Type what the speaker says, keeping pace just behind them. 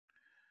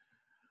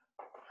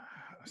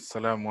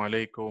السلام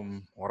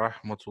عليكم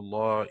ورحمة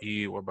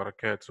الله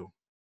وبركاته.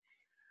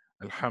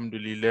 الحمد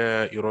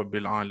لله رب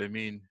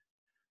العالمين.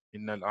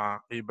 إن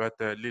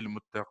العاقبة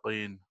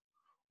للمتقين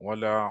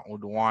ولا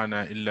عدوان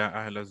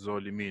إلا أهل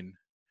الظالمين.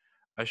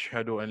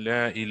 أشهد أن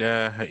لا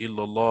إله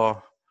إلا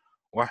الله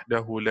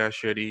وحده لا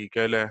شريك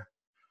له،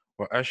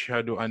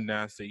 وأشهد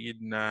أن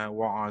سيدنا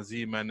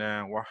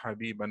وعزيمنا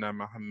وحبيبنا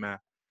محمد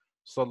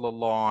صلى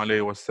الله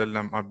عليه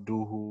وسلم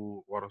عبده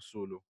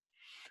ورسوله.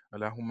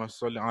 اللهم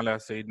صل على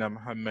سيدنا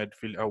محمد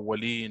في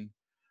الأولين،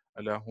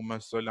 اللهم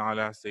صل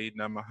على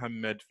سيدنا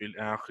محمد في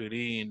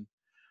الآخرين،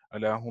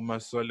 اللهم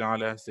صل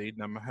على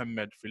سيدنا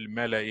محمد في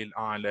الملأ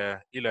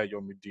الأعلى إلى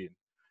يوم الدين.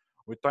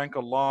 We thank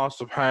Allah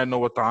subhanahu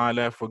wa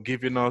ta'ala for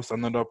giving us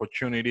another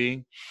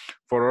opportunity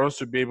for us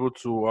to be able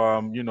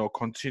to,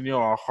 continue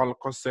our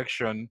Holocaust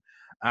section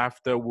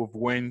after we've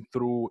went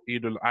through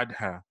Eid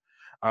al-Adha.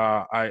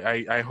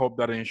 I hope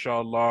that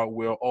inshallah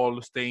we're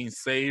all staying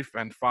safe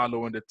and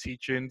following the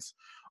teachings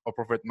of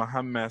Prophet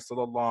Muhammad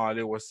sallallahu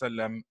alaihi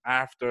wasallam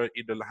after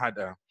Eid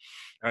al-Adha.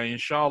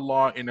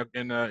 Inshallah,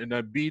 in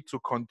a bid to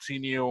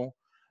continue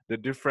the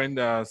different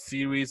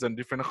series and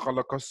different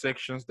Holocaust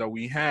sections that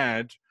we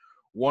had,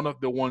 one of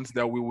the ones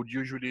that we would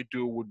usually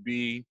do would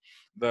be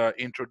the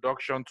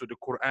introduction to the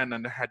Quran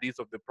and the Hadith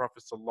of the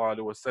Prophet sallallahu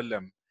alaihi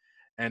wasallam.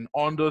 And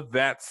under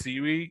that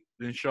series,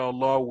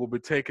 inshallah, we'll be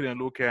taking a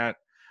look at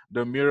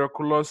the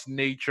miraculous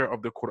nature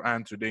of the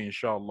Quran today,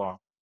 inshallah.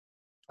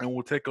 And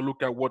we'll take a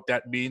look at what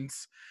that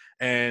means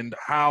and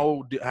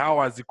how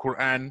has the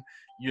Quran,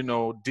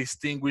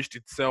 distinguished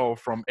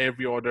itself from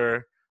every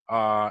other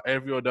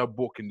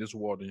book in this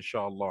world,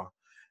 inshallah.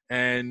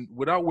 And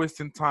without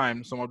wasting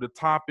time, some of the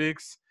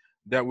topics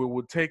that we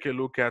would take a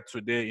look at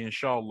today,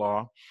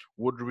 inshallah,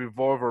 would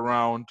revolve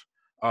around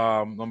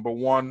number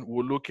one,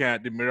 we'll look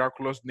at the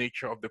miraculous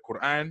nature of the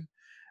Quran,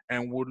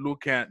 and we'll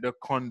look at the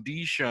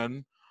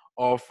condition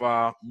of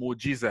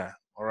mujiza.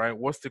 All right,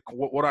 what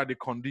are the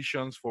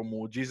conditions for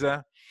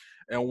mujiza?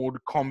 And we'll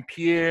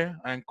compare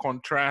and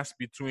contrast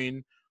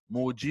between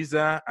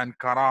mujiza and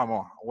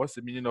karama. What's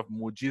the meaning of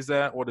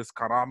mujiza? What is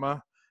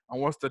karama?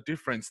 And what's the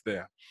difference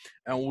there?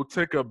 And we'll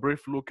take a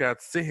brief look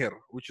at sihr,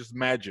 which is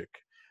magic.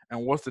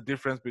 And what's the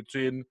difference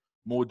between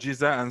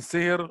mujiza and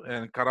sihr,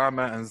 and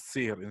karama and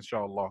sihr,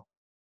 inshallah.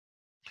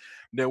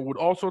 Then we'll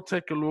also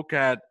take a look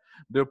at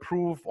the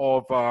proof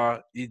of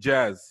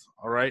ijaz.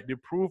 All right, the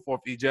proof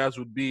of ijaz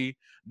would be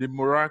the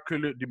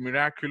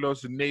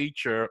miraculous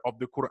nature of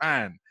the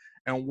Quran.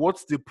 And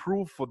what's the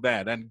proof for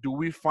that? And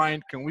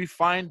can we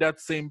find that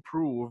same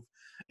proof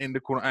in the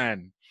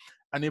Quran?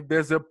 And if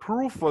there's a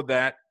proof for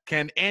that,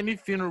 can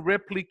anything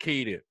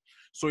replicate it?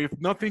 So if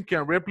nothing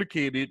can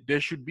replicate it,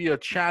 there should be a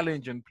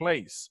challenge in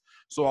place.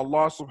 So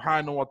Allah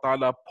subhanahu wa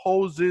ta'ala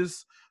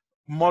poses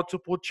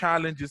multiple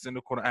challenges in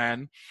the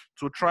Quran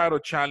to try to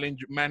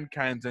challenge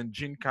mankind and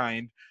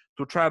jinkind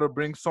to try to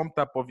bring some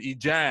type of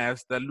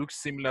ijaz that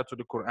looks similar to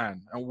the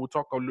Quran. And we'll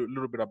talk a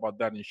little bit about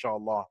that,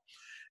 inshallah.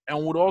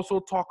 And we'll also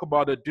talk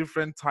about the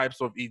different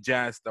types of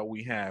ijaz that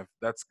we have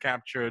that's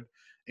captured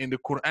in the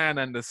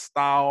Quran and the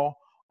style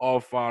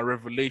of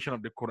revelation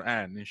of the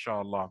Quran,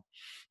 inshallah.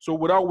 So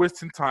without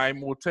wasting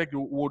time,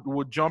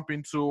 we'll jump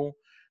into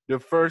the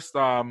first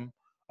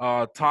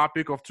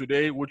topic of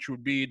today, which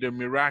would be the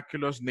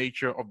miraculous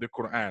nature of the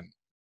Quran.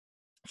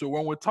 So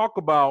when we talk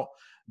about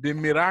the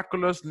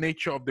miraculous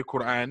nature of the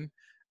Quran,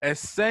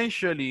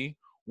 essentially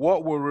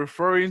what we're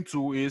referring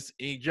to is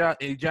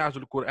Ijaz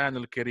al-Quran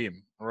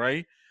al-Karim,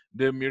 right?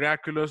 The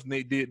miraculous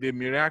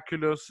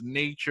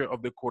nature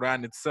of the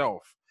Quran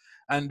itself.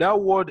 And that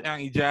word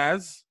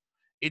Ijaz,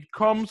 it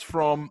comes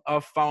from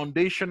a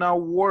foundational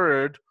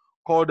word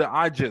called the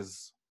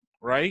ajiz,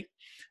 right?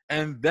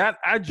 And that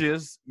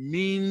ajiz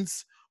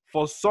means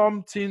for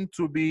something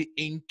to be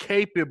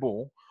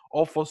incapable,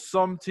 or for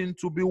something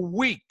to be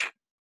weak,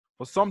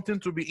 for something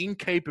to be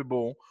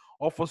incapable,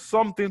 or for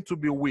something to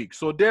be weak.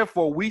 So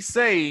therefore, we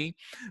say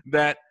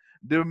that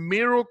the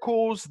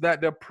miracles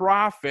that the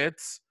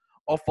prophets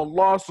of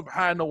Allah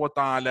subhanahu wa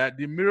ta'ala,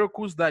 the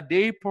miracles that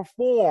they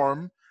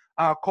perform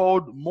are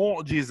called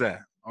mu'jiza.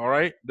 All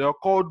right, they're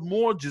called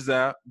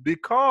mu'jiza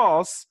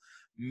because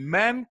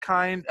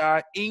mankind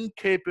are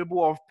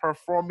incapable of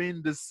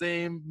performing the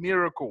same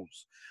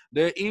miracles.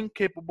 They're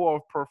incapable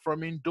of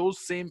performing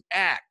those same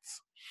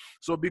acts.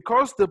 So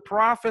because the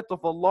prophet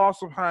of Allah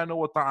subhanahu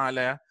wa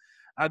ta'ala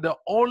are the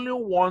only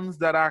ones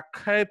that are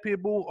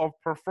capable of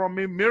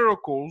performing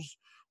miracles,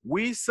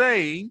 we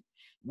say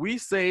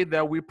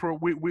that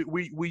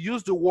we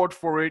use the word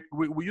for it,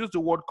 we use the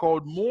word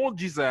called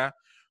mu'jiza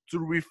to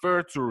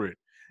refer to it.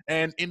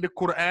 And in the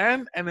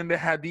Quran and in the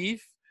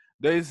Hadith,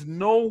 there is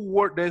no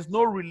word, there's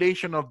no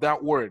relation of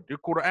that word. The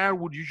Quran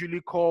would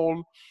usually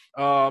call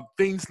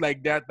things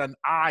like that an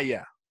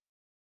ayah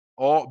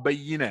or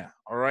bayina,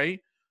 all right?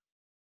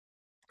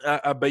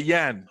 A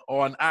bayan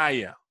or an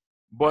ayah.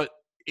 But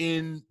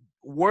in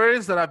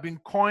words that have been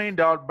coined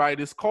out by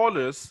the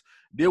scholars,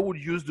 they would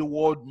use the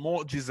word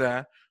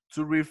mu'jiza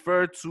to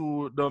refer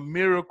to the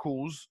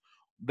miracles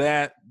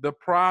that the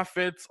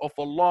prophets of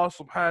Allah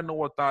subhanahu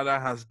wa ta'ala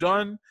has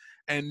done,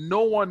 and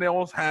no one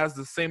else has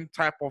the same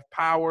type of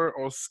power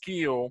or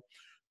skill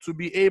to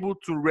be able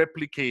to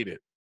replicate it.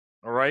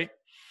 All right.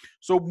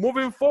 So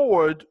moving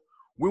forward,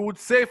 we would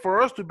say,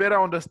 for us to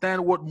better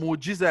understand what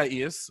mu'jiza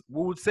is,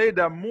 we would say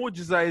that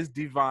mu'jiza is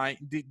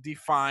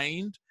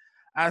defined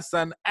as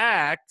an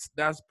act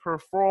that's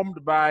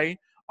performed by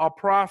a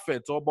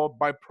prophet or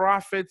by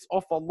prophets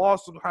of Allah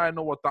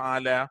subhanahu wa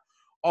ta'ala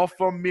of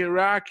a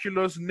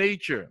miraculous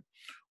nature.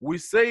 We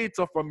say it's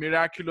of a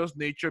miraculous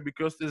nature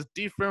because it's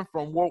different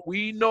from what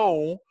we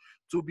know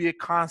to be a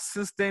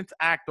consistent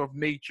act of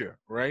nature,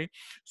 right?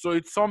 So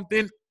it's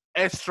something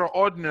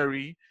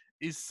extraordinary,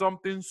 is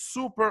something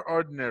super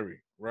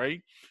ordinary,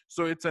 right?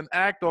 So it's an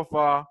act of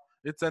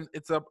it's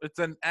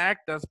an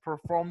act that's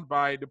performed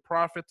by the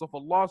prophets of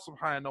Allah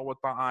subhanahu wa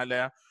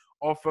ta'ala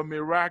of a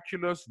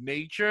miraculous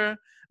nature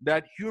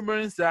that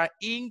humans are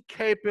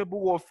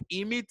incapable of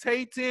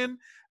imitating,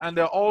 and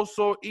they're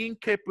also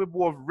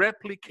incapable of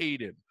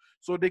replicating.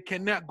 So they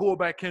cannot go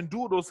back and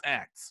do those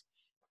acts.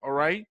 All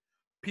right?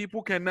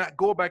 People cannot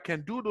go back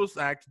and do those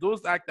acts.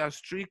 Those acts are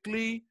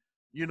strictly,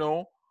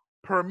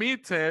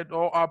 permitted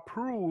or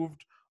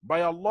approved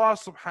by Allah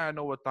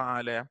subhanahu wa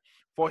ta'ala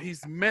for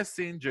his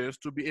messengers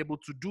to be able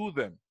to do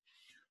them.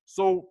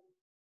 So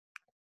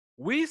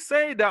we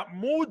say that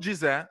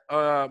mu'jiza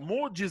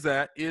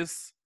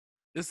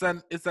is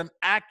an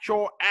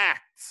actual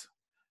act.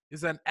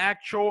 It's an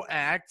actual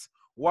act,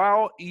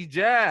 while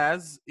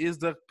ijaz is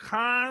the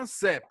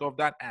concept of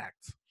that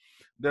act.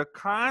 The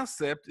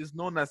concept is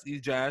known as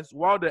ijaz,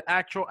 while the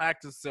actual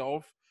act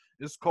itself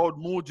is called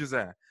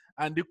mu'jiza.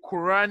 And the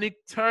Quranic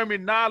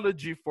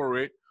terminology for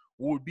it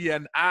would be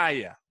an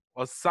ayah,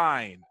 a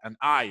sign, an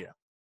ayah.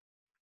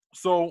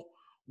 So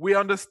we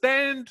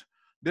understand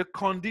the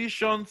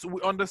conditions. We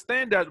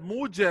understand that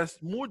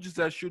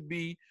mu'jiza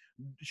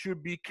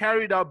should be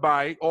carried out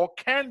by, or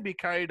can be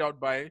carried out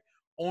by,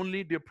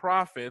 only the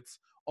prophets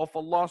of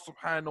Allah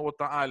subhanahu wa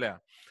ta'ala.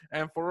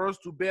 And for us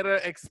to better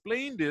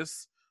explain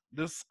this,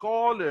 the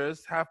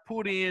scholars have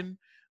put in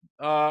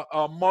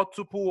a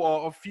multiple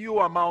or a few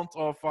amount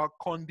of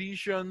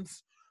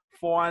conditions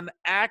for an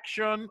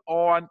action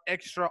or an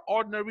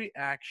extraordinary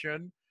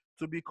action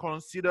to be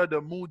considered a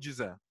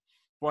mu'jiza.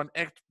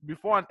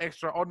 Before an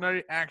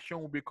extraordinary action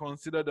will be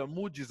considered a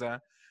mu'jiza,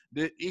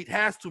 it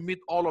has to meet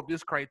all of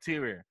these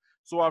criteria.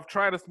 So I've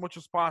tried as much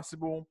as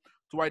possible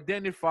to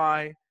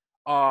identify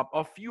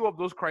a few of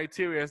those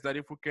criteria, that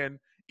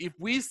if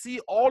we see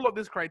all of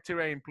these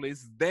criteria in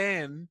place,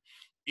 then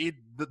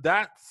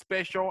that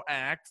special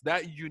act,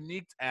 that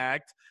unique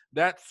act,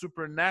 that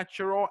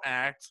supernatural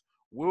act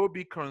will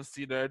be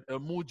considered a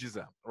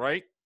mu'jiza,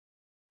 right?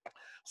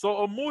 So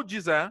a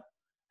mu'jiza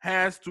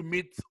has to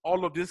meet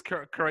all of these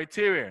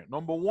criteria.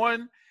 Number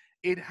one,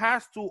 it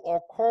has to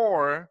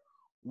occur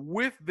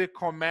with the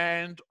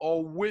command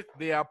or with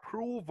the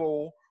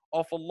approval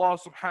of Allah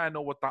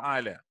subhanahu wa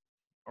ta'ala.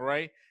 All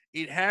right?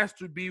 It has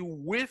to be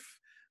with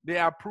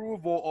the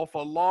approval of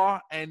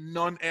Allah and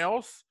none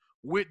else,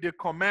 with the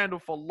command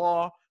of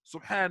Allah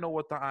subhanahu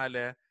wa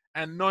ta'ala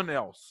and none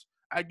else.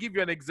 I give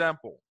you an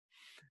example.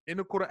 In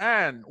the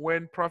Qur'an,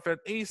 when Prophet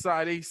Isa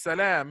alayhi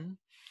salam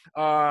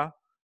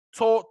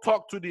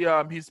talked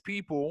to his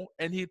people,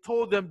 and he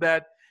told them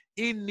that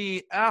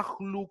inni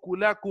akhluqu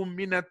lakum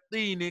min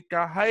at-tini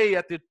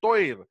kahayati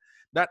at-tayr,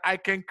 that I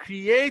can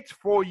create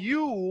for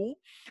you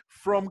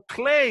from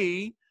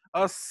clay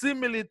a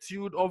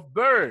similitude of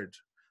bird.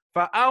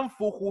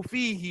 فَأَنْفُخُ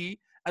فِيهِ,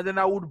 and then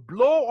I would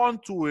blow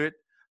onto it,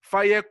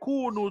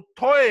 فَيَكُونُ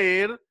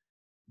طَيْرٌ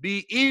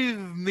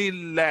بِإِذْنِ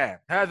اللَّهِ.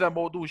 هذا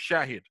موضوع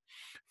الشاهد.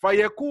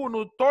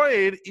 فَيَكُونُ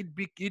طَيْرٌ,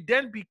 it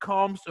then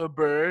becomes a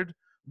bird,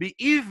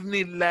 بِإِذْنِ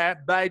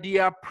اللَّهِ, by the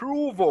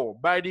approval,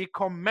 by the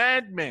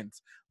commandment,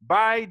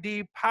 by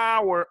the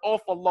power of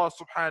Allah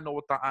subhanahu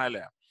wa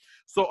ta'ala.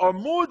 So a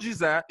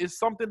mu'jiza is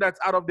something that's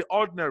out of the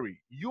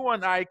ordinary. You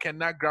and I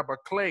cannot grab a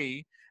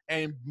clay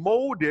and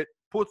mold it,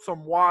 put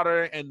some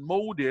water and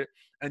mold it,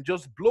 and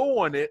just blow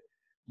on it,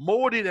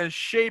 mold it and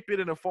shape it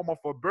in the form of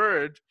a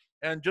bird,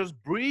 and just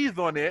breathe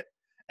on it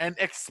and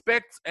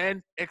expect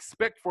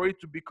for it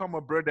to become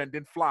a bird and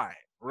then fly,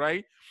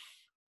 right?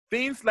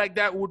 Things like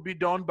that would be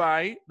done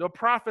by the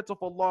prophets of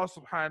Allah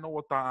subhanahu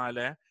wa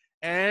ta'ala,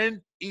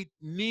 and it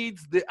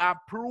needs the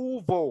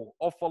approval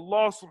of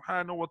Allah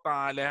subhanahu wa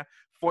ta'ala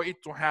for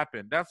it to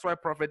happen. That's why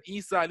Prophet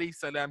Isa alayhi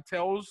salam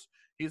tells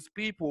his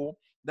people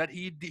that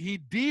he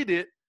did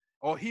it,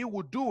 or he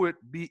would do it,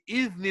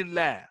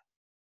 bi-iznillah,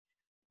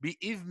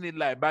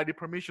 by the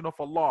permission of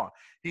Allah.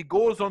 He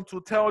goes on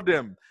to tell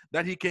them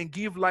that he can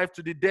give life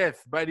to the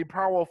death by the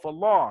power of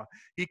Allah.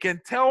 He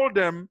can tell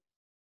them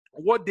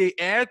what they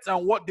ate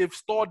and what they've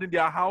stored in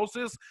their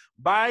houses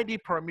by the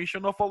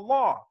permission of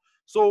Allah.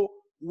 So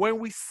when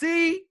we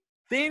see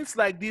things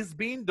like this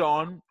being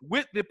done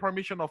with the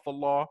permission of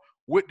Allah,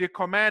 with the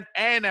command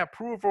and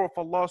approval of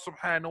Allah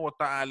subhanahu wa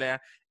ta'ala,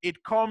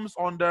 it comes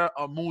under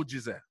a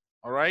mu'jiza.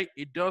 All right?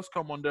 It does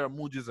come under a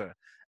mu'jiza.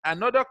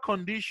 Another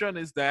condition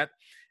is that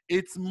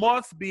it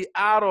must be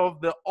out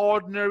of the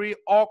ordinary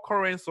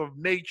occurrence of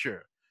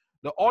nature.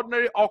 The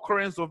ordinary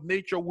occurrence of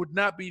nature would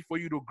not be for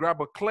you to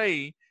grab a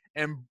clay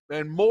and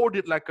mold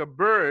it like a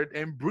bird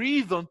and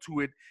breathe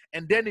onto it,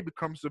 and then it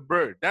becomes a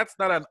bird. That's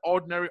not an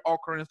ordinary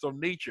occurrence of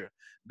nature.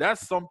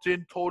 That's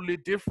something totally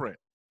different.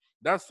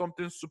 That's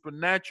something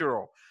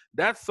supernatural.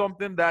 That's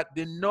something that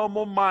the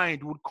normal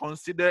mind would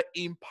consider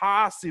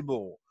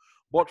impossible.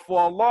 But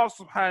for Allah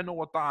subhanahu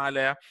wa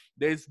ta'ala,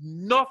 there's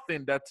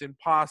nothing that's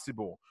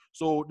impossible.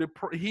 So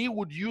he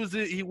would use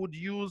it,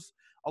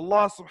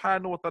 Allah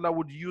subhanahu wa ta'ala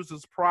would use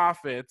his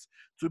prophets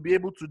to be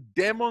able to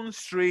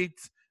demonstrate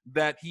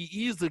that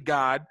he is a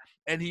God,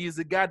 and he is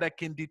a God that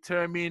can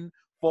determine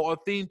for a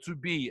thing to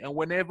be. And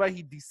whenever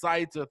he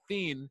decides a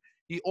thing,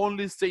 he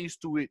only says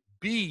to it,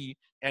 be,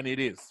 and it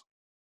is.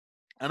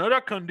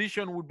 Another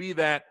condition would be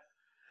that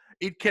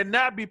it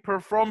cannot be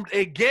performed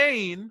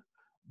again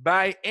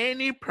by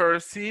any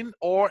person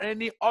or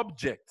any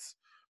object.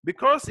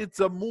 Because it's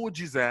a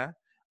mu'jiza,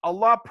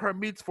 Allah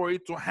permits for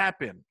it to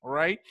happen,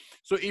 right?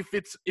 So if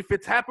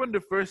it's happened the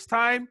first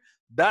time,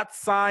 that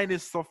sign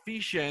is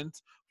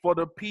sufficient for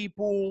the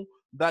people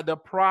that the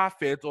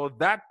prophet or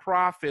that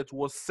prophet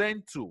was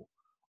sent to,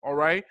 all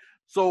right?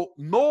 So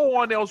no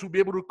one else will be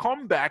able to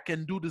come back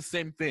and do the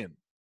same thing.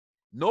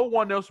 No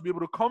one else will be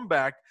able to come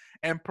back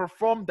and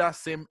perform that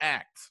same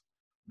act,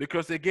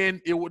 because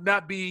again, it would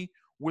not be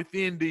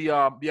within the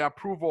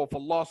approval of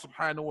Allah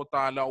subhanahu wa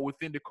ta'ala, or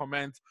within the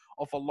commands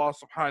of Allah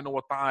subhanahu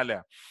wa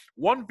ta'ala.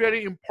 One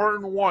very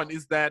important one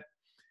is that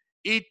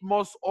it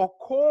must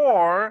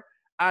occur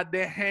at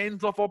the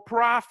hands of a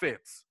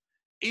prophet.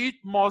 It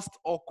must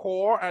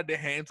occur at the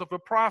hands of a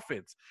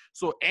prophet.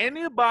 So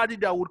anybody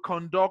that would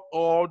conduct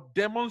or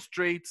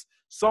demonstrate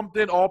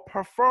something or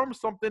perform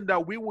something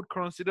that we would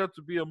consider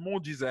to be a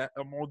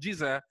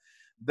mu'jiza,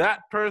 that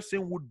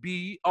person would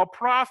be a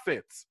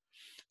prophet.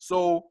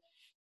 So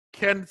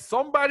can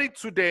somebody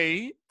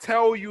today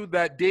tell you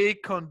that they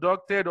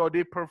conducted or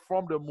they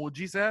performed a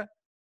mu'jiza?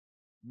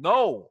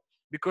 No,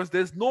 because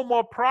there's no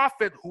more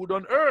prophethood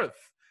on earth.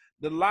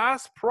 The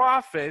last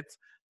prophet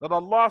that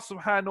Allah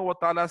subhanahu wa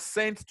ta'ala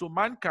sent to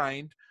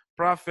mankind,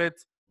 Prophet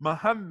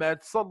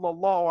Muhammad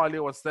sallallahu alaihi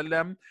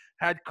wasallam,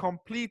 had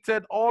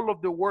completed all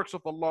of the works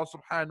of Allah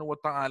subhanahu wa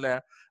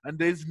ta'ala, and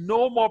there's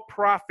no more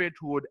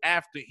prophethood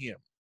after him.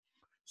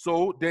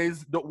 So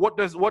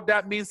what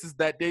that means is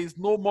that there is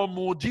no more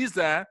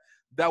mu'jiza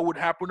that would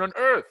happen on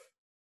earth,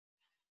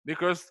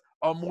 because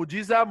a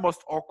mu'jiza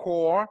must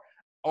occur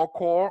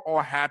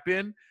or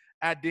happen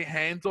at the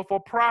hands of a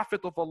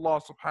prophet of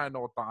Allah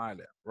subhanahu wa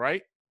ta'ala,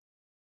 right?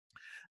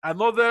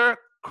 Another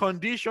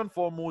condition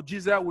for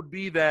mu'jiza would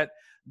be that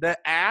the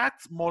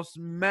act must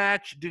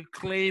match the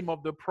claim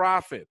of the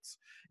prophets.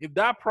 If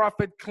that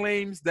prophet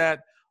claims that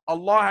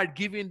Allah had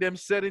given them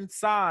certain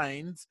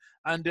signs,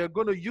 and they're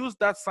going to use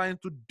that sign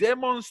to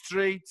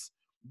demonstrate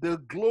the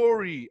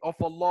glory of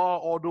Allah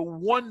or the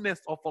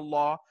oneness of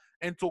Allah,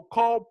 and to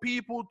call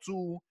people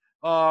to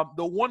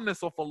the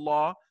oneness of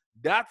Allah,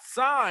 that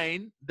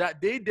sign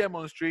that they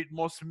demonstrate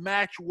must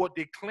match what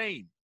they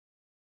claim.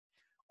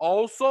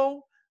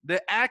 Also, the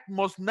act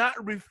must not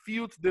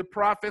refute the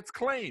prophet's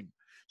claim.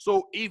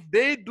 So if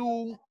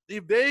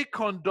they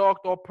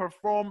conduct or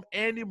perform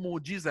any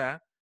mu'jiza,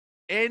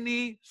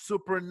 any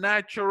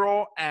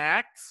supernatural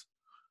act,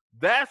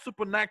 that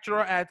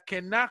supernatural act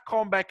cannot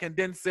come back and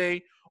then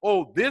say,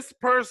 oh, this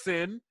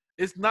person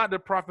is not the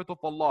prophet of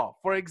Allah.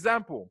 For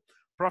example,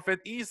 Prophet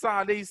Isa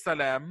alayhi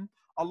salam,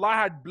 Allah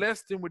had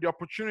blessed him with the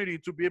opportunity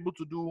to be able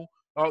to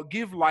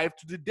give life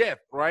to the dead,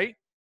 right?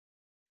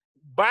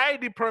 By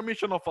the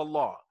permission of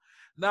Allah.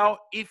 Now,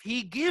 if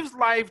he gives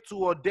life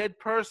to a dead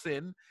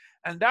person,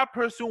 and that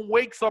person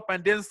wakes up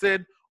and then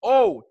said,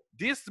 oh,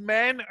 this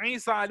man,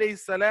 Isa alayhi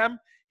salam,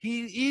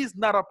 he is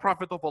not a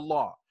prophet of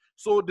Allah.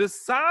 So the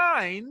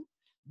sign,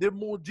 the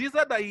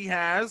mu'jiza that he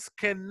has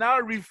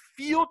cannot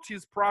refute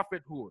his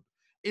prophethood.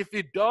 If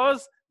it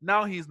does,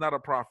 now he's not a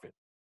prophet.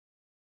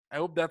 I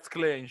hope that's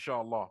clear,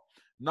 inshallah.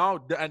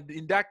 Now, and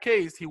in that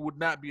case, he would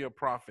not be a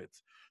prophet.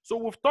 So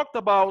we've talked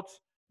about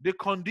the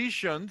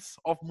conditions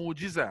of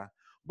mu'jiza,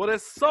 but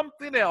there's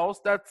something else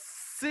that's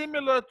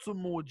similar to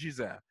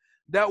mu'jiza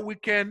that we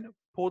can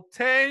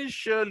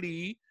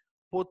potentially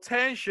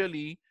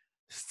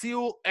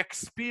still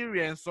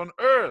experience on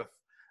earth,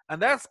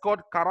 and that's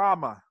called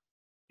karama.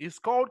 It's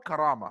called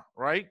karama,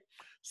 right?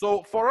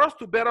 So for us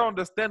to better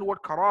understand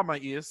what karama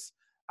is,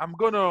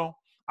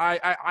 I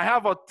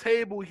have a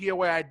table here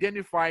where I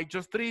identify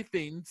just three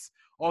things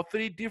or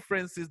three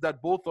differences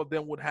that both of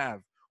them would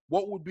have.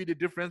 What would be the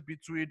difference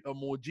between a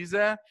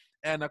mu'jiza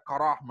and a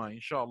karama,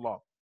 inshallah?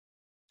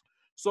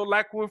 So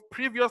like we've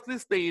previously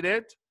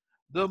stated,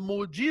 the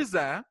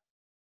mu'jiza,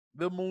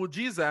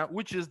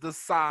 which is the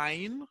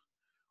sign,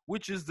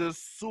 which is the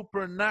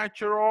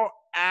supernatural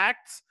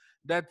act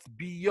that's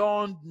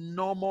beyond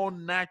normal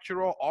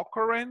natural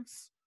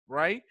occurrence,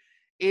 right?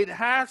 It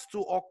has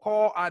to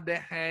occur at the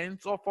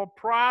hands of a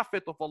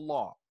prophet of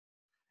Allah.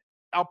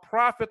 A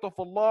prophet of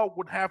Allah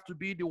would have to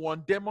be the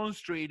one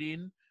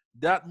demonstrating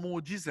that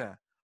mu'jiza.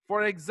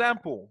 For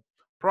example,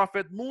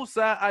 Prophet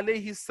Musa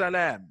alayhi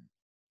salam.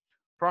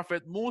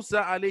 Prophet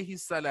Musa alayhi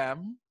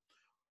salam,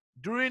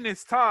 during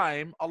his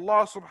time,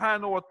 Allah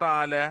subhanahu wa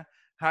ta'ala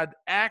had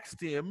asked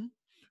him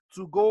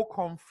to go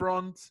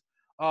confront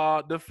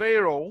the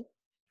Pharaoh,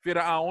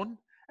 Fir'aun,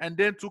 and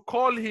then to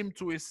call him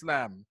to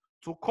Islam,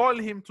 to call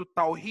him to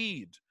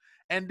Tawheed.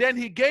 And then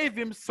he gave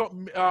him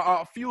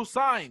a few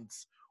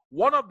signs.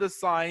 One of the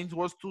signs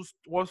was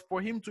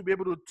for him to be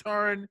able to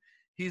turn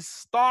his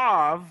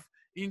staff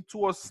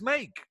into a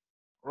snake,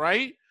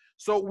 right?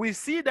 So we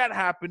see that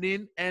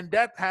happening, and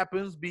that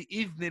happens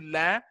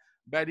bi-idhnillah,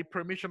 by the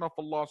permission of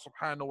Allah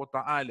subhanahu wa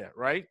ta'ala,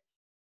 right?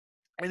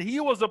 And he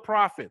was a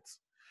prophet.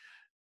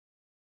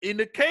 In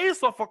the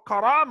case of a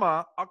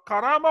karama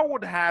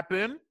would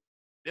happen,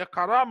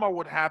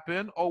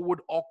 or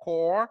would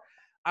occur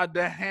at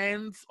the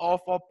hands of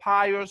a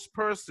pious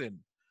person.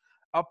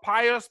 A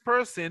pious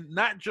person,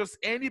 not just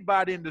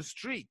anybody in the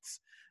streets,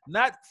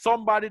 not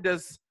somebody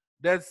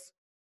that's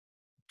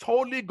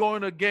totally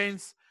going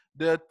against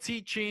the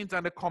teachings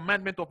and the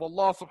commandment of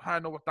Allah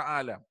subhanahu wa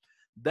ta'ala.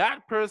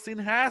 That person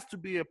has to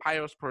be a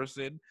pious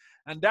person,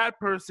 and that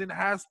person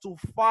has to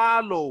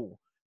follow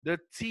the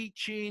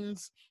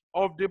teachings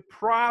of the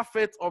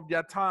prophets of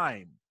their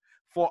time.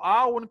 For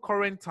our own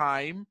current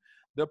time,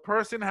 the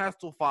person has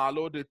to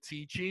follow the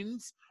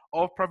teachings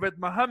of Prophet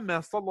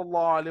Muhammad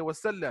sallallahu alaihi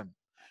wasallam.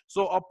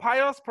 So a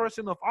pious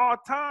person of our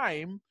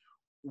time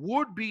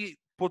would be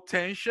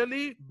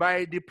potentially,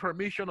 by the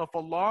permission of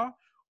Allah,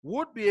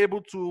 would be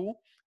able to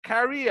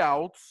carry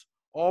out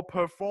or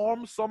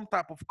perform some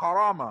type of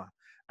karama.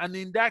 And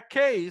in that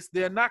case,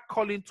 they're not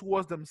calling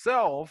towards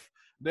themselves,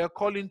 they're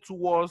calling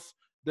towards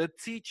the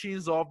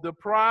teachings of the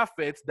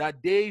prophets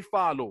that they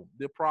follow,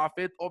 the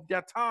prophet of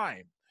their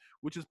time,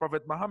 which is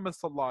Prophet Muhammad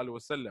sallallahu alaihi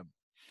wasallam.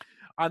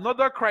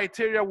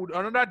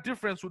 Another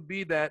difference would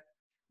be that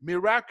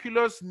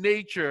miraculous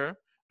nature,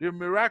 the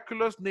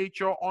miraculous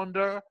nature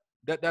under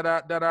that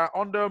are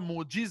under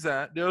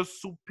mujiza, they're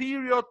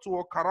superior to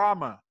a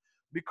karama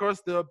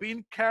because they're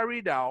being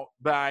carried out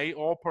by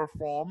or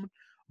performed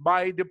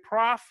by the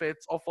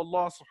prophets of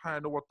Allah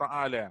subhanahu wa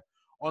ta'ala.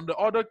 On the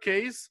other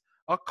case,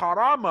 a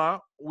karama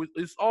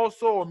is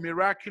also a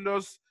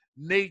miraculous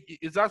nature.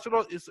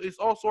 It's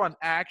also an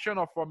action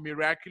of a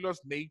miraculous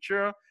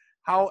nature.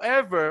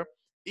 However,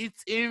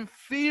 it's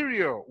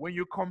inferior when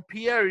you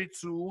compare it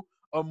to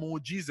a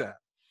mujiza.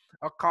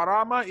 A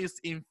karama is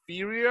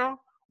inferior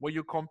when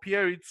you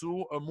compare it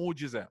to a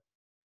mujiza.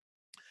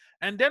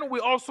 And then we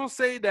also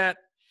say that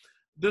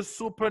the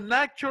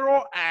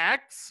supernatural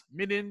acts,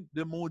 meaning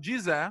the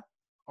mujiza,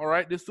 all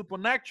right, the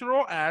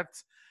supernatural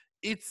acts,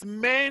 it's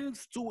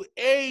meant to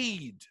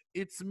aid,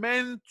 it's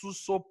meant to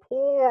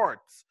support,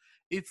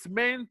 it's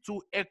meant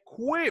to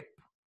equip,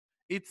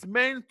 it's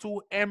meant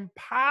to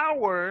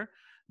empower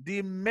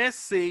the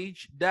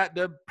message that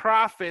the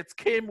prophets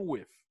came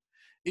with.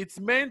 It's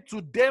meant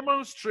to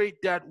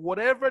demonstrate that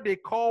whatever they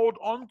called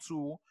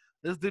onto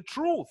is the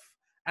truth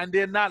and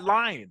they're not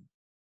lying,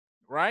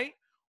 right?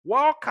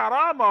 While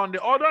karama, on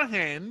the other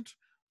hand,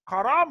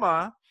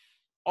 karama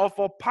of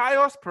a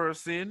pious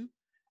person,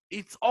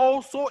 it's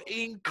also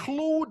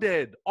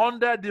included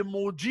under the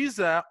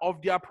mujiza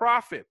of their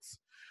prophets.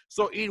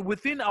 So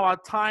within our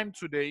time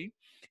today,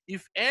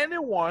 if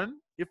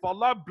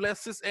Allah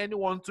blesses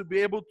anyone to be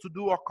able to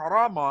do a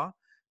karama,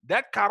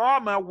 that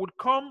karama would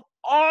come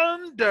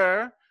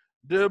under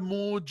the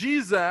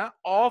mujiza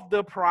of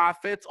the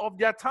prophets of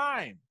their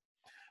time.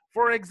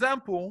 For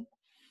example,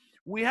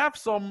 we have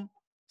some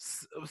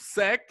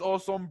sect or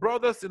some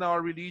brothers in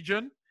our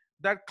religion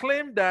that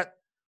claim that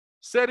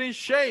certain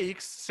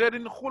sheikhs,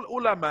 certain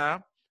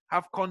ulama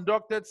have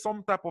conducted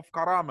some type of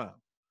karama.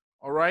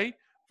 All right?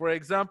 For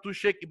example,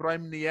 Sheikh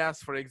Ibrahim Niyas,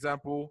 for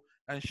example,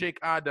 and Sheikh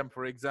Adam,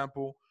 for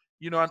example,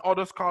 and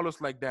other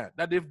scholars like that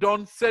they've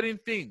done certain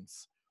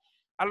things.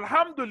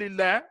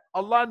 Alhamdulillah,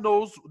 Allah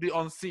knows the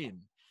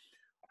unseen.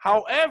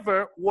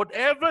 However,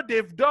 whatever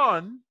they've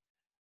done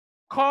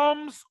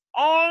comes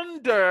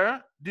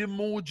under the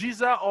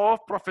mujiza of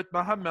Prophet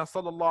Muhammad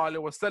sallallahu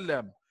alaihi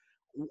wasallam.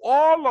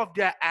 All of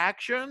their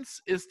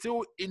actions is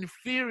still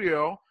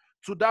inferior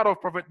to that of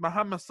Prophet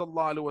Muhammad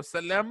sallallahu alaihi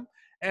wasallam,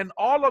 and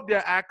all of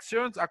their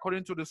actions,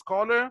 according to the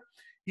scholar,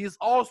 he's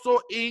also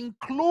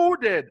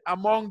included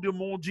among the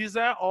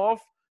mujiza of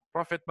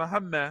Prophet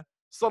Muhammad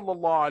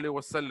sallallahu alaihi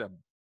wasallam.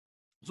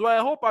 So I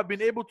hope I've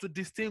been able to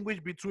distinguish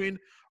between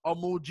a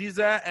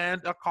mujiza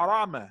and a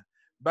karama.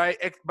 I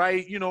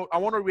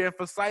want to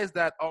reemphasize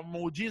that a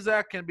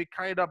mujiza can be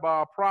carried out by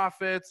our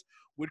prophets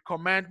with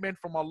commandment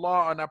from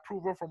Allah and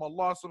approval from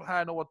Allah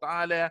subhanahu wa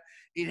ta'ala.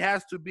 It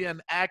has to be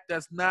an act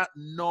that's not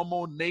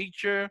normal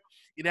nature.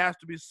 It has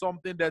to be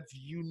something that's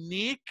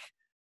unique,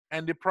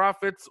 and the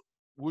prophets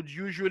would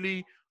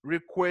usually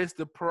request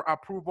the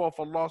approval of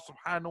Allah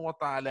subhanahu wa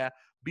ta'ala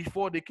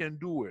before they can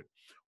do it.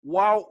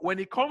 While when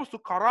it comes to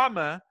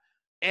karama,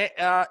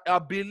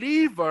 a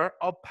believer,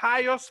 a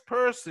pious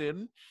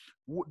person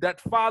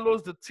that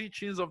follows the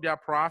teachings of their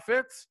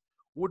prophets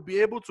would be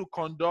able to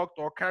conduct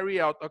or carry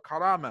out a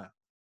karama.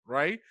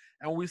 right?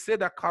 And we say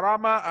that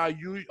karama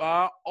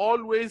are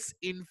always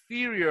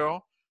inferior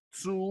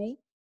to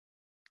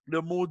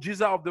the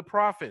mujiza of the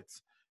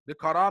prophets. The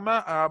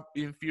karama are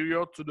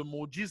inferior to the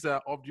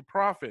mujiza of the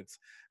prophets.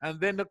 And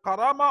then the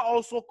karama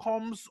also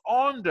comes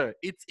under,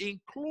 it's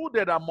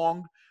included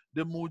among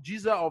the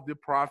mujiza of the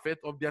prophet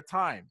of their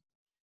time.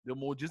 The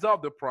mujiza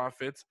of the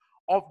prophets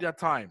of their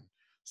time.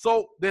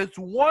 So there's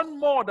one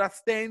more that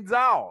stands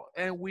out,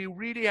 and we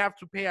really have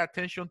to pay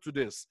attention to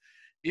this.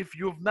 If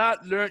you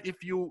not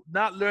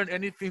learned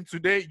anything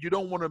today, you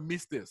don't want to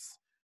miss this.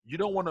 You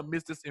don't want to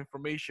miss this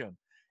information.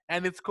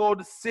 And it's called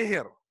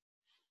sihr.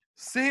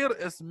 Sihr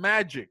is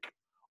magic,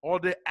 or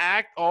the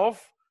act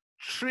of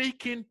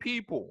tricking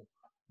people,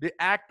 the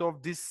act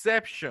of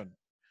deception,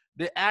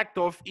 the act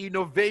of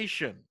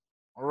innovation.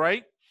 All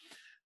right?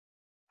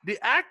 The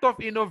act of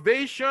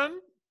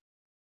innovation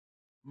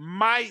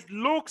might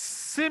look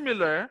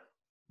similar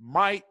to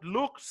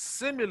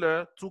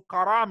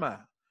karama,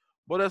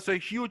 but there's a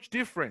huge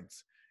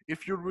difference.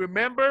 If you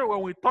remember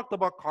when we talked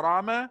about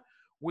karama,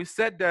 we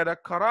said that a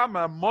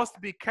karama must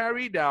be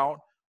carried out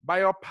by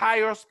a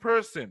pious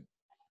person,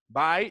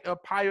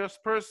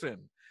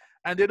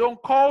 and they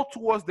don't call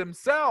towards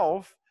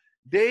themselves.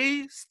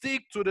 They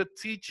stick to the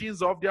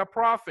teachings of their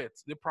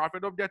prophets, the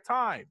prophet of their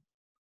time.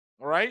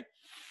 All right.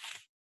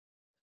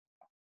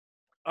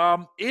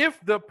 If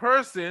the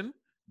person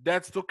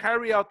that's to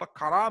carry out the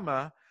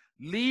karama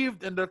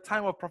lived in the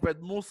time of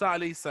Prophet Musa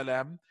alayhi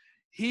salam,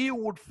 he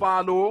would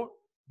follow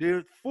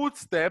the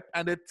footsteps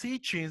and the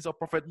teachings of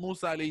Prophet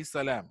Musa alayhi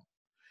salam.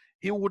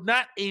 He would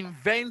not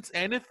invent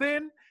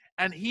anything,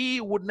 and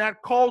he would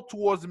not call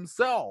towards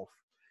himself.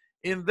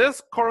 In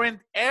this current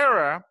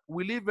era,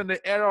 we live in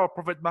the era of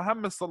Prophet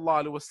Muhammad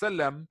sallallahu alaihi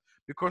wasallam,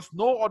 because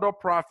no other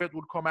prophet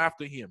would come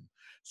after him.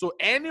 So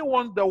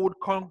anyone that would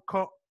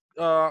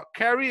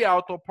carry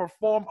out or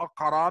perform a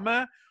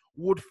karama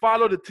would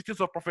follow the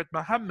teachings of Prophet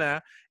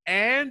Muhammad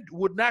and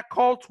would not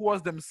call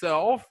towards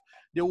themselves.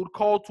 They would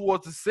call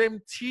towards the same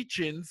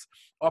teachings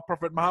of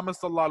Prophet Muhammad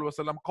sallallahu alaihi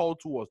wasallam called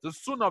towards, the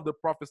sunnah of the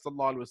Prophet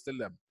sallallahu alaihi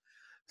wasallam.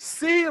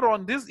 Sihr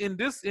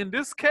in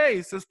this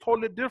case is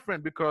totally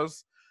different,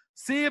 because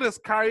sihr is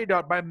carried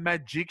out by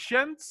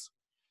magicians.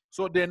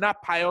 So they're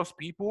not pious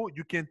people.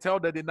 You can tell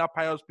that they're not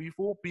pious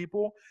people.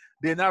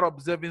 They're not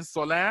observing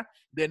salah.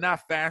 They're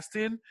not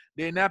fasting.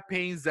 They're not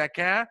paying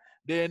zakah.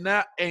 They're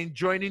not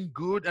enjoining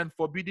good and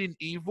forbidding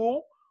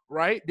evil,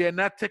 right? They're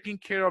not taking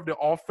care of the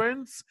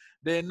orphans.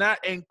 They're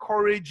not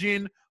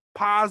encouraging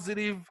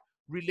positive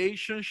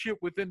relationship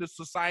within the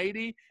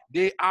society.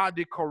 They are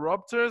the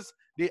corruptors.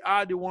 They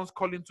are the ones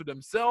calling to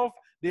themselves.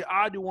 They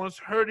are the ones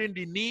hurting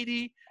the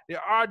needy. They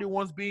are the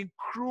ones being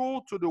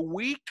cruel to the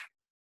weak.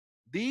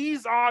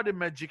 These are the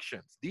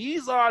magicians.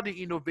 These are the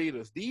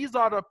innovators. These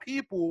are the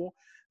people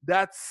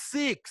that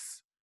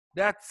seeks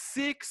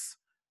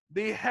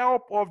the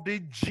help of the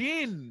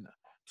jinn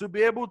to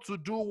be able to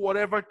do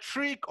whatever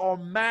trick or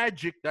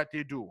magic that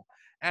they do.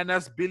 And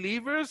as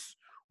believers,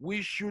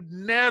 we should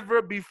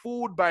never be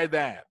fooled by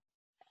that.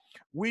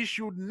 We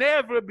should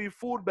never be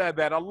fooled by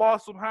that. Allah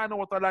subhanahu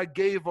wa ta'ala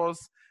gave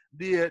us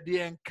the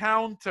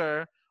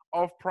encounter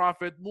of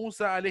Prophet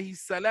Musa alayhi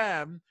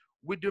salam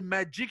with the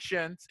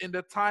magicians in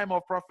the time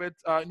of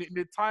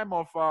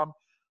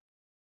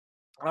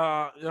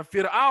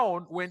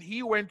Fir'aun, when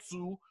he went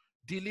to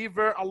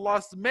deliver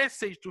Allah's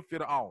message to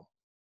Fir'aun.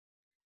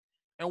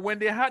 And when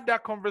they had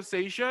that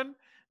conversation,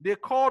 they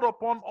called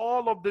upon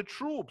all of the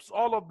troops,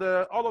 all of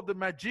the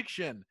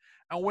magician.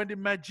 And when the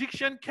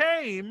magician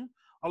came,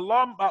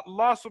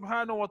 Allah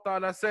subhanahu wa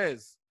ta'ala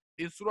says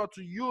in Surah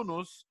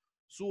Yunus,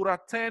 Surah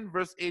 10,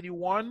 verse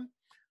 81,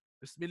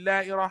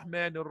 Bismillahir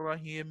Rahmanir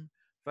Rahim.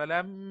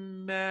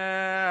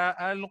 فَلَمَّا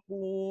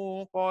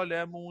أَلْقُوا قَالَ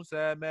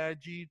مُوسَى مَا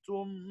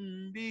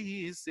جِئْتُمْ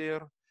بِهِ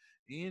سِحْرٌ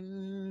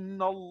إِنَّ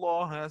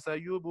اللَّهَ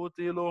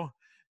سَيُبْطِلُهُ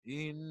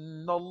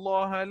إِنَّ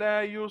اللَّهَ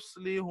لَا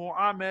يُصْلِحُ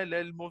عَمَلَ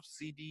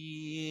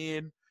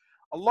الْمُفْسِدِينَ.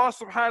 Allah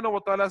subhanahu wa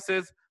ta'ala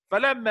says,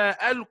 فَلَمَّا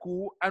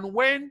أَلْقُوا, and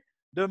when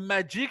the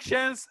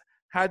magicians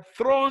had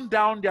thrown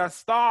down their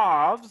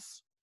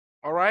staffs,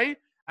 all right,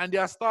 and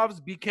their staffs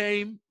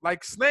became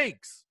like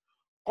snakes.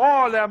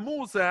 قَالَ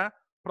مُوسَى,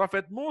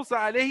 Prophet Musa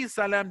alayhi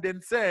salam then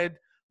said,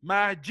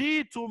 مَا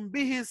جِئْتُمْ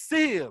بِهِ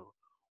سِحْرٌ,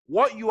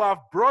 what you have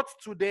brought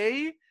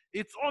today,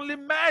 it's only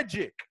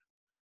magic.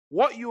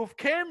 What you've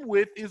came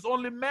with is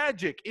only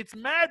magic. It's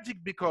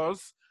magic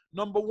because,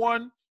 number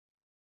one,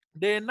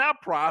 they're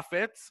not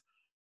prophets,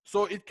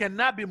 so it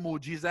cannot be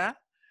mujiza.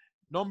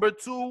 Number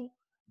two,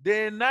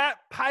 they're not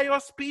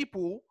pious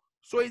people,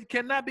 so it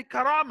cannot be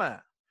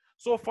karama.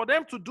 So for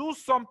them to do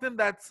something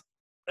that's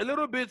a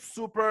little bit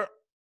super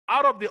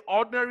out of the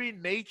ordinary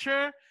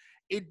nature,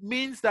 it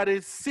means that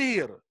it's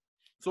sihr.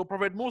 So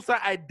Prophet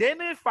Musa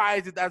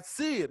identifies it as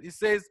sihr. He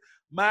says,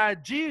 Ma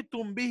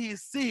jitum bihi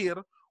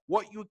sihr,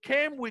 what you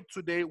came with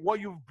today, what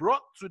you've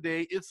brought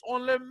today, it's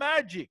only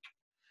magic.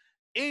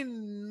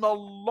 Inna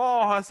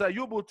Allah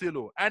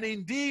sayubtilu, and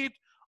indeed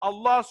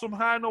Allah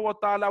subhanahu wa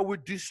ta'ala will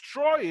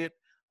destroy it.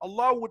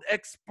 Allah would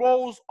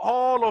expose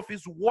all of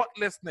his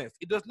worthlessness.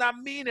 It does not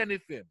mean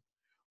anything.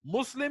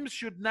 Muslims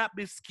should not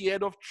be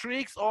scared of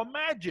tricks or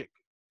magic.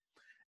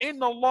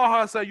 Inna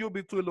Allah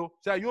sayubtilu.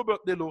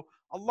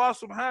 Allah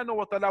subhanahu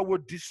wa ta'ala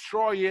would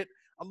destroy it.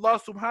 Allah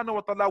subhanahu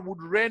wa ta'ala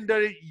would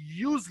render it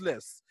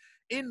useless.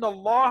 Inna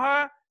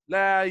Allah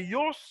la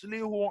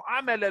yuslihu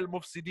amal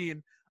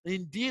al-mufsidin.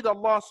 Indeed,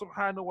 Allah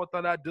subhanahu wa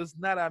ta'ala does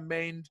not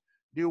amend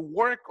the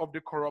work of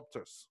the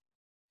corruptors.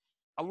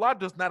 Allah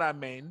does not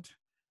amend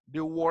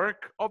the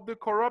work of the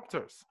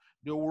corruptors,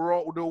 the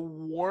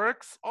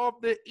works of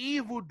the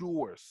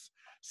evildoers.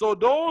 So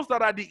those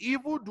that are the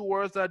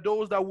evildoers are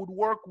those that would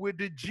work with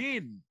the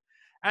jinn.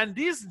 And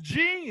these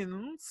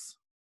jinns,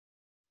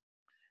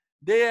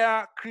 they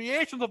are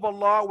creations of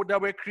Allah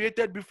that were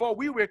created before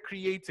we were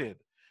created.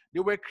 They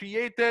were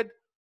created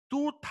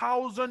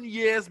 2,000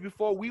 years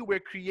before we were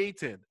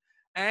created.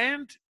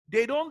 And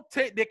they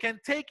can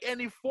take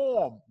any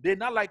form. They're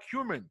not like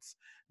humans.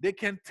 They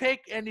can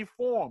take any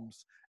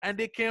forms, and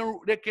they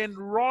can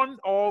run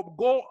or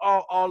go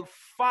a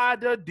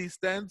farther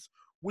distance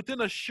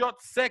within a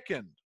short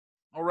second.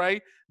 All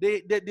right, their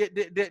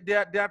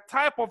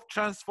type of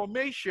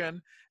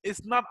transformation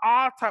is not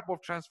our type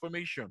of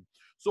transformation.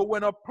 So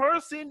when a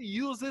person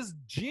uses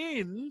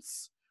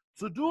jinns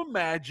to do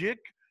magic,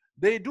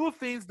 they do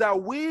things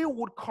that we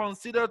would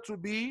consider to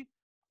be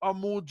a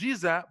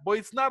mujiza, but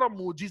it's not a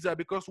mujiza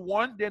because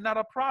one, they're not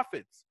a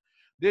prophet.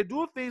 They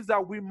do things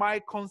that we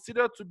might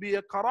consider to be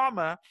a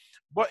karama,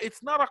 but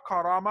it's not a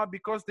karama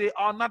because they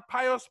are not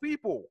pious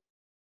people.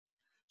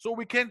 So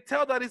we can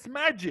tell that it's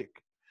magic.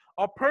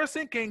 A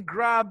person can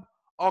grab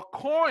a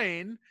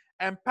coin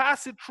and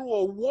pass it through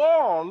a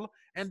wall,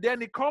 and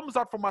then it comes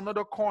out from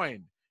another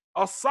coin.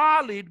 A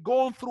solid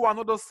going through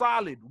another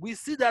solid. We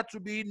see that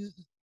to be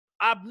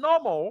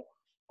abnormal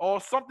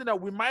or something that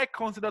we might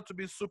consider to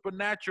be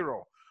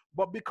supernatural.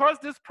 But because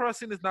this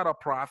person is not a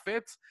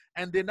prophet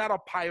and they're not a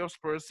pious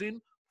person,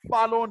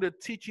 following the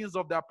teachings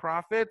of that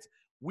prophet,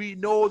 we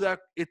know that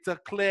it's a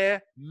clear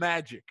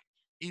magic.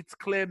 It's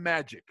clear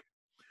magic.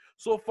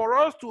 So for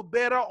us to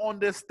better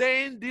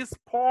understand this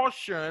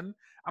portion,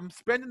 I'm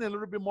spending a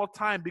little bit more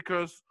time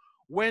because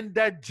when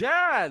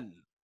Dajjal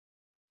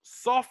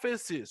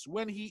surfaces,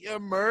 when he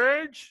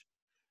emerges,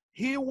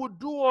 he would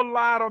do a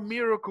lot of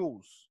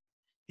miracles.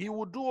 He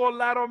would do a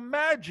lot of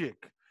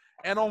magic.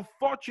 And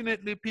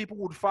unfortunately, people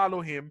would follow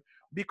him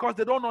because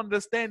they don't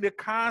understand the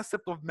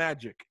concept of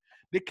magic.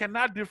 They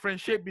cannot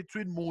differentiate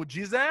between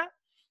mujiza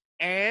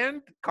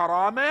and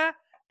karama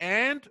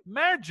and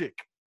magic.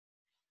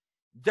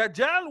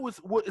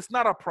 Dajjal is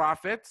not a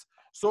prophet,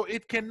 so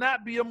it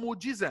cannot be a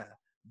mujiza.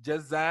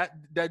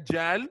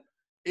 Dajjal,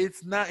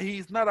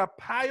 he's not a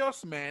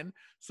pious man,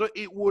 so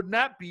it would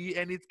not be,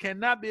 and it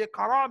cannot be a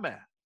karama.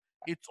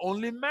 It's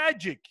only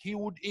magic. He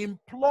would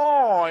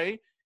employ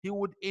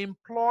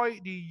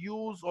the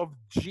use of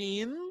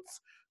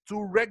jinns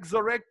to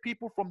resurrect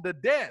people from the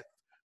dead,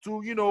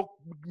 to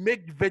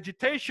make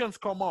vegetations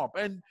come up,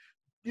 and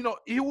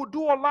he would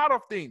do a lot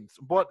of things,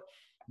 but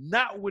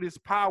not with his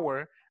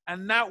power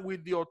and not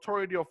with the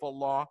authority of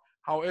Allah.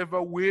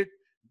 However, with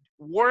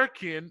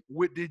working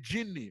with the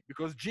jinni,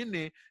 because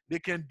jinni, they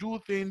can do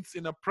things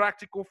in a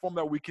practical form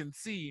that we can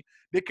see.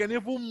 They can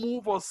even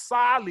move a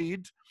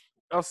solid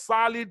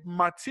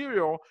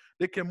material.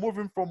 They can move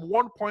him from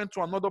one point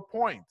to another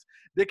point.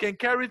 They can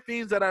carry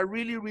things that are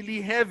really,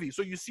 really heavy.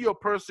 So you see a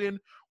person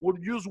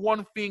would use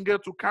one finger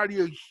to carry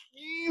a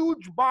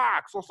huge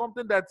box or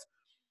something that's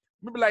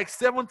maybe like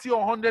 70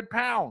 or 100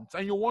 pounds.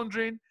 And you're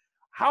wondering,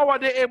 how are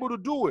they able to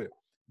do it?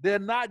 They're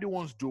not the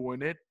ones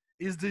doing it.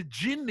 It's the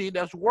jinni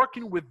that's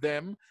working with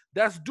them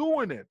that's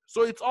doing it.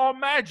 So it's all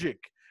magic.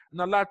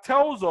 And Allah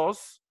tells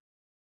us,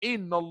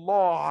 Inna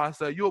Allah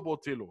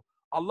sayubtilu.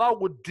 Allah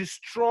would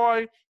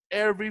destroy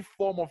every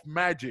form of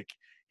magic.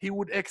 He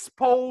would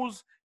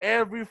expose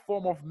every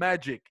form of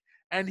magic,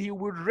 and he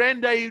would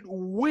render it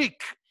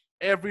weak,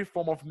 every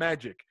form of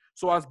magic.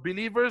 So as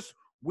believers,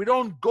 we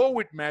don't go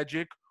with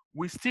magic.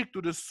 We stick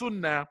to the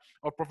sunnah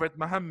of Prophet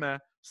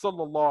Muhammad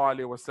sallallahu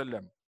alaihi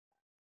wasallam.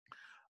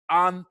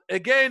 And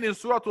again in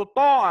Surah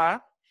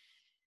Al-Ta'ah,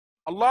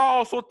 Allah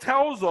also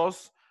tells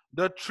us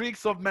the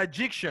tricks of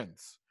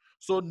magicians.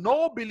 So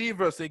no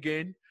believers,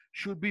 again,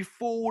 should be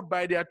fooled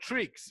by their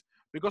tricks.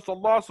 Because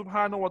Allah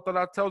subhanahu wa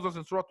ta'ala tells us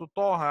in Surah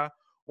Al-Taha,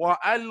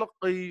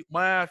 وَأَلْقِ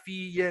مَا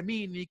فِي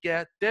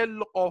يَمِينِكَ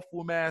تَلْقَفُ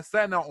مَا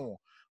صَنَعُوا.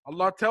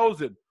 Allah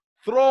tells it,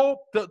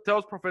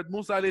 tells Prophet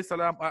Musa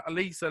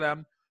alayhi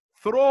salam,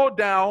 throw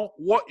down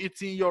what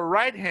is in your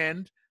right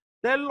hand,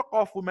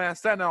 تَلْقَفُ مَا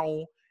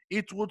صَنَعُوا.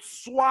 It would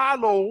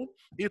swallow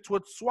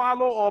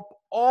up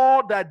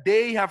all that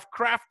they have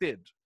crafted.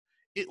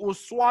 It will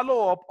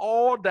swallow up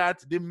all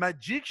that the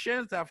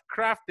magicians have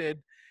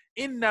crafted.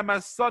 إِنَّمَا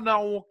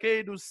الصَّنَعُ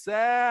كَيْدُ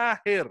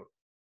السَّاهِرِ.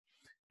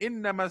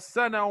 إِنَّمَا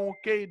الصَّنَعُ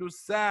كَيْدُ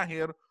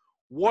السَّاهِرِ.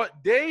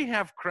 What they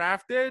have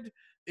crafted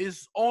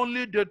is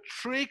only the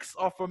tricks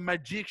of a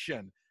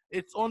magician.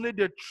 It's only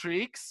the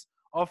tricks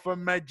of a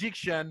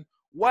magician.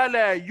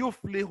 وَلَا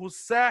يُفْلِهُ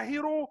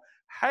السَّاهِرُ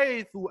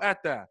حَيْثُ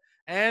أَتَى.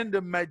 And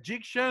the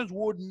magicians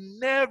would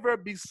never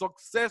be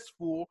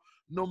successful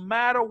no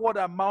matter what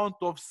amount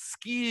of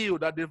skill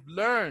that they've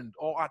learned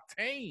or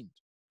attained.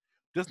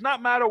 Does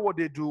not matter what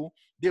they do,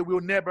 they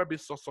will never be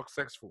so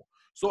successful.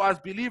 So as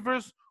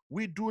believers,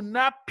 we do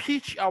not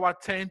pitch our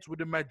tent with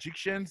the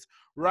magicians.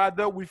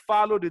 Rather, we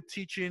follow the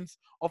teachings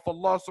of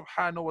Allah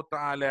subhanahu wa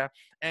ta'ala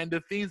and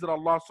the things that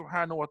Allah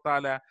subhanahu wa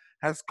ta'ala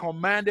has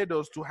commanded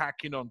us to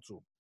hearken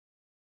unto.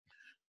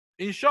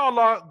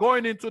 Inshallah,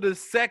 going into the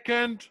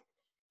second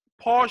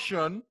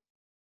portion,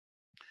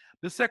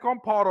 the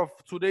second part of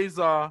today's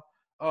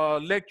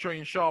lecture,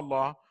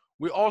 inshallah,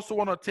 we also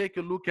want to take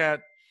a look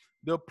at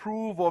the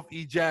proof of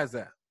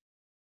ijazah.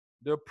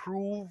 The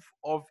proof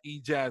of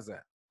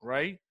ijazah,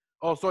 right?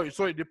 Oh,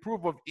 sorry, the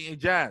proof of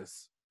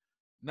ijaz.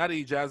 Not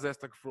ijazah,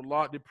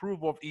 astaghfirullah, the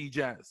proof of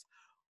ijaz.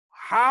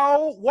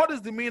 What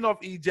is the meaning of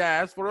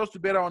ijaz for us to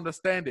better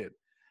understand it?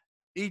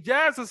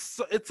 Ijaz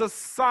it's a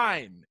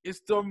sign.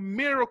 It's the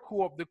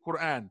miracle of the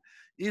Qur'an.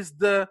 It's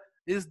the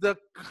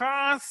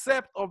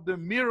concept of the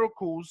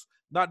miracles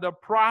that the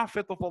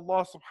Prophet of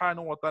Allah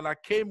subhanahu wa ta'ala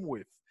came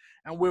with.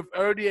 And we've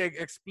already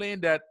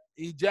explained that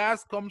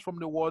ijaz comes from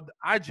the word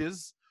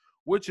ajiz,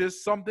 which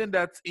is something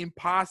that's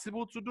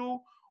impossible to do,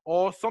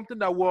 or something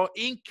that we're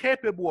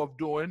incapable of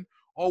doing,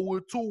 or we're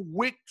too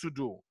weak to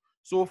do.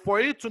 So for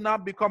it to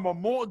not become a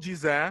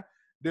mu'jiza,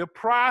 the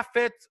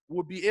Prophet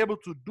will be able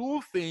to do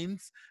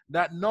things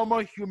that normal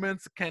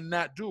humans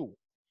cannot do.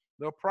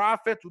 The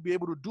Prophet will be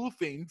able to do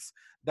things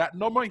that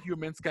normal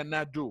humans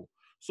cannot do.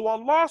 So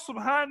Allah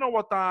subhanahu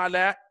wa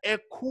ta'ala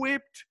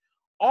equipped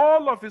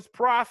all of his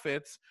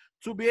prophets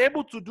to be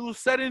able to do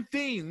certain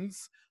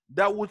things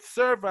that would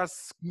serve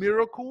as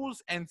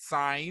miracles and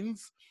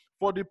signs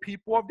for the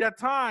people of their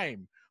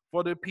time,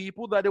 for the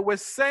people that they were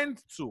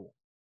sent to.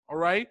 All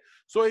right?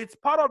 So it's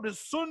part of the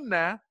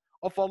sunnah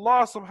of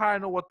Allah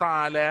subhanahu wa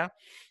ta'ala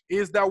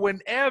is that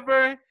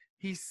whenever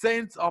he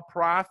sends a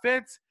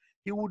prophet,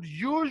 he would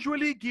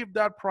usually give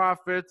that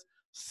prophet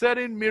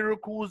certain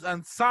miracles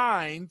and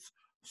signs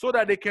so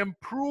that they can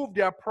prove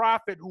their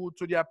prophethood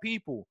to their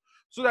people,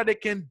 so that they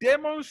can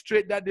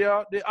demonstrate that they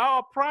are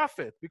a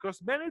prophet. Because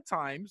many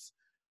times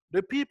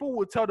the people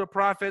will tell the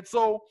prophet,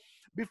 so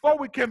before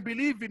we can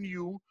believe in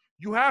you,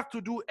 you have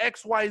to do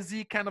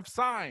XYZ kind of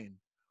sign.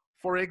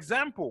 For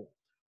example,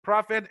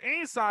 Prophet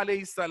Isa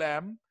alayhi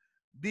salam,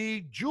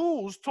 the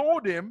Jews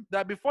told him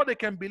that before they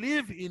can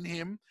believe in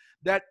him,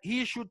 that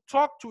he should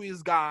talk to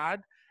his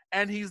God,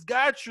 and his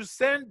God should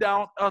send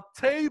down a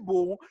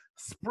table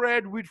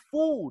spread with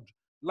food,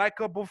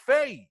 like a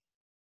buffet.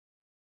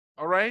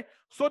 All right?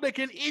 So they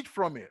can eat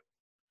from it.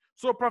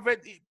 So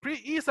Prophet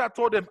Isa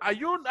told them, are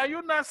you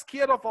not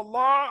scared of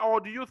Allah,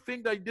 or do you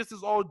think that this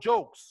is all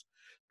jokes?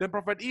 Then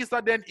Prophet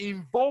Isa then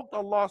invoked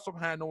Allah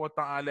subhanahu wa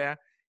ta'ala.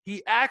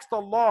 He asked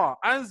Allah,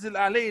 Anzil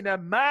alayna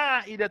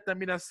ma'idatan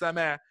minas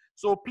sama.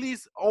 So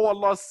please, oh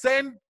Allah,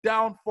 send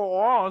down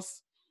for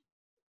us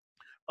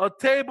a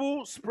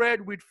table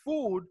spread with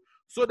food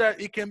so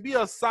that it can be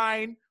a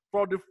sign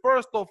for the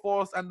first of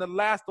us and the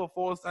last of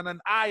us, and an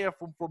ayah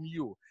from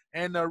you,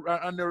 and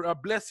a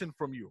blessing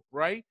from you,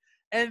 right?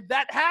 And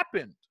that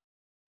happened.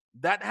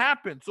 That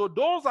happened. So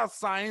those are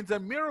signs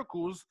and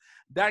miracles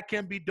that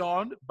can be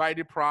done by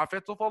the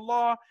prophets of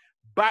Allah,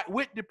 but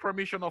with the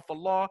permission of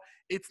Allah.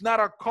 It's not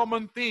a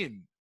common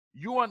thing.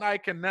 You and I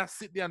cannot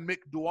sit there and make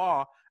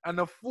dua, and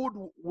a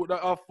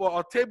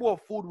table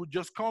of food would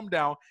just come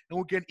down and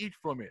we can eat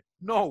from it.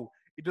 No,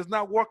 it does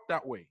not work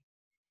that way.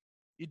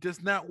 It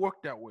does not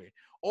work that way.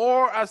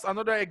 Or as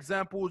another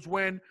example is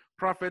when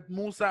Prophet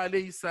Musa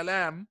alayhi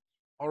salam,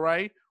 all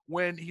right,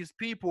 when his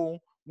people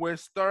were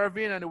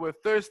starving and they were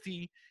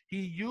thirsty, he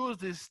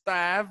used his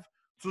staff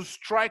to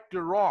strike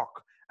the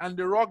rock, and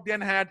the rock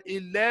then had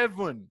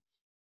 11.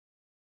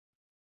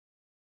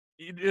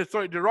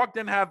 The rock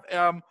then have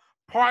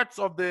parts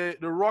of the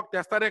rock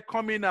that started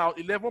coming out,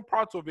 11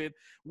 parts of it,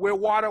 where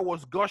water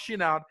was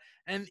gushing out,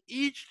 and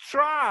each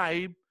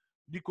tribe,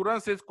 the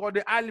Quran says, called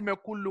the alime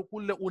kullu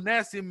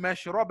unasim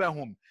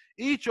mashrabahum.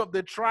 Each of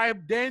the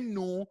tribe then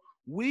knew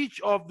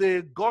which of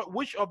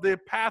the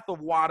path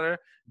of water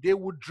they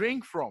would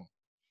drink from.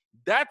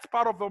 That's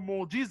part of a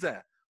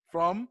mu'jiza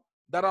from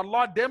that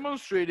Allah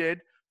demonstrated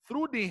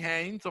through the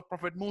hands of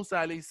Prophet Musa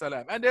alayhi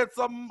salam. And there's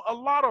a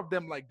lot of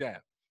them like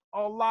that.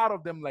 A lot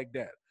of them like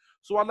that.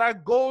 So Allah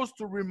goes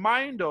to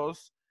remind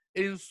us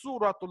in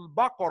Surah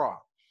Al-Baqarah.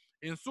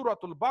 In Surah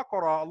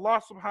Al-Baqarah,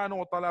 Allah subhanahu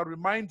wa ta'ala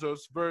reminds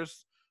us,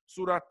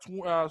 Surah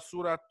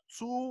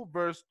 2,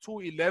 verse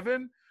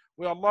 211,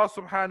 where Allah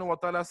subhanahu wa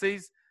ta'ala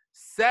says,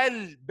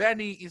 Sal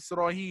Bani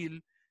Israel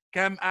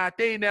kam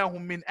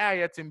ataynahum min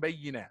ayatin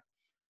bayyinah.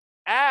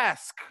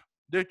 Ask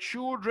the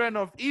children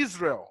of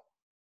Israel,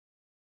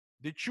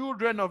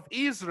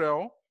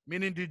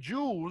 meaning the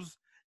Jews,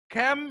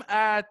 kam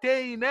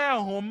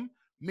ataynahum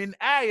min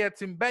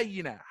ayatin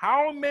bayyinah.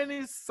 How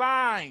many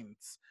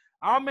signs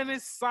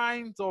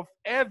of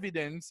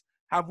evidence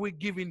have we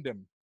given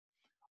them?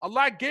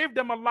 Allah gave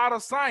them a lot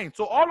of signs.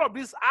 So all of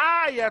these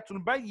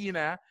ayatul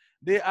bayyinah,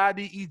 they are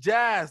the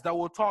ijaz that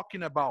we're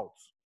talking about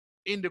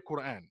in the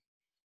Quran.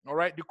 All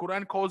right, the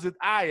Quran calls it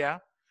ayah,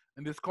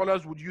 and the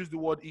scholars would use the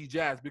word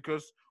ijaz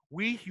because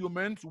we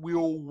humans, we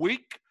are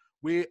weak,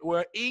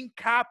 we're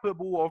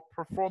incapable of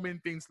performing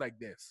things like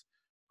this.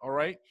 All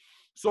right,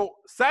 so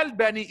Sal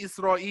Bani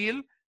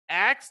Israel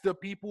asked the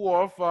people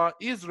of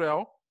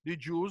Israel, the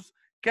Jews,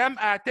 Kam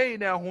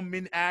ataynahum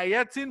min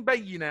ayatin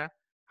bayina,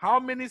 how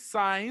many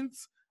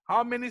signs,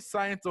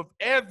 of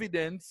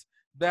evidence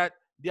that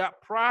their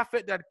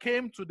prophet that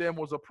came to them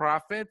was a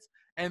prophet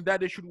and that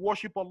they should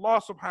worship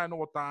Allah subhanahu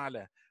wa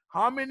ta'ala.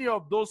 How many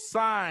of those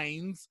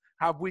signs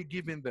have we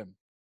given them?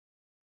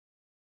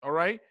 All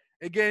right.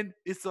 Again,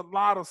 it's a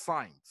lot of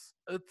signs.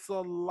 It's a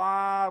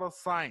lot of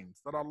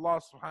signs that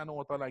Allah subhanahu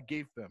wa ta'ala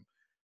gave them.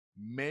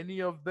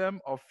 Many of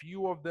them, a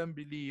few of them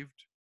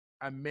believed,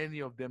 and many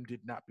of them did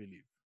not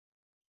believe.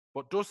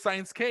 But those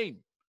signs came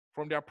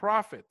from their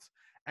prophets,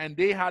 and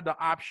they had the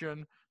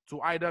option to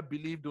either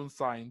believe those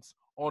signs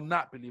or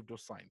not believe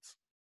those signs.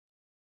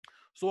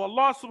 So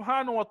Allah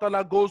subhanahu wa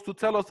ta'ala goes to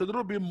tell us a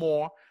little bit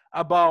more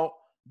about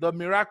the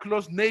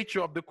miraculous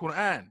nature of the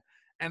Quran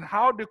and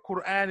how the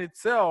Quran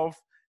itself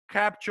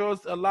captures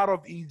a lot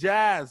of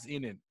ijaz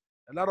in it.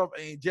 A lot of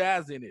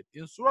ijaz in it.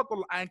 In Surah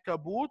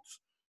Al-Ankabut,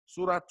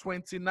 Surah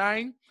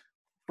 29,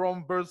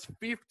 from verse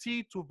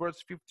 50 to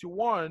verse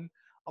 51,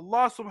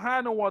 Allah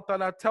subhanahu wa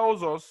ta'ala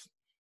tells us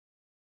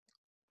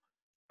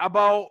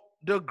about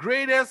the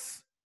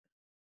greatest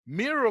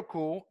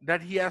miracle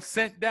that he has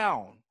sent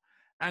down.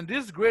 And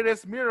this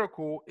greatest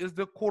miracle is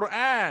the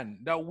Quran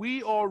that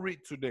we all read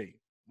today,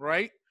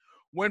 right?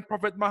 When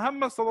Prophet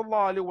Muhammad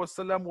sallallahu alaihi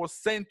wasallam was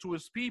sent to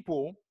his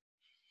people,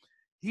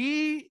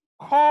 he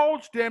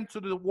called them to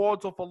the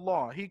words of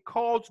Allah. He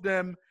called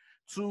them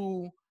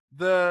to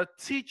the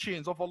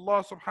teachings of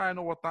Allah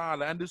subhanahu wa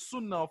ta'ala and the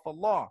sunnah of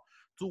Allah,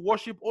 to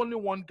worship only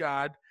one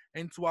God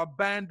and to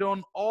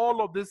abandon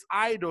all of these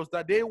idols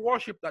that they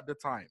worshipped at the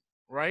time,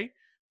 right?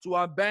 To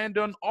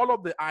abandon all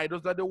of the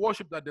idols that they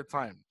worshipped at the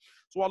time.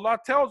 So Allah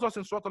tells us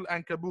in Surah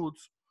Al-Ankabut,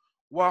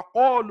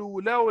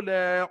 وَقَالُوا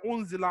لَوْلَا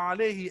أُنزِلَ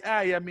عَلَيْهِ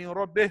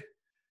آيَةٌ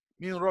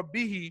مِّن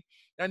رَبِّهِ,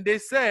 and they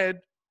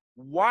said,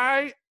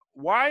 why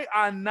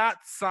are not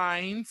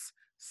signs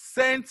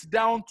sent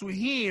down to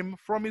him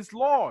from his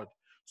Lord?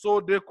 So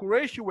the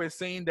Quraysh were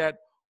saying that,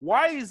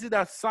 why is it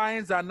that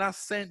signs are not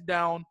sent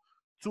down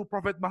to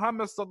Prophet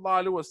Muhammad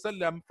sallallahu alaihi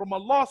wasallam from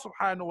Allah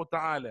subhanahu wa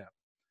ta'ala?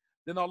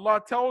 Then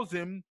Allah tells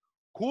him,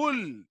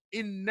 Kul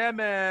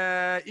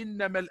innama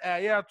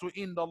al-ayatu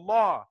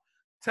indallah.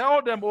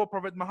 Tell them, O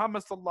Prophet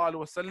Muhammad sallallahu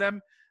alaihi wasallam,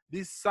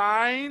 the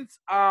signs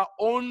are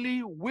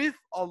only with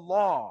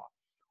Allah.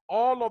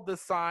 All of the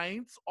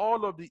signs,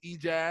 all of the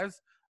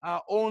ijaz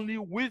are only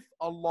with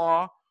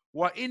Allah.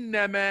 Wa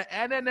innama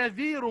ana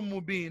nadhirun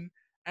mubin.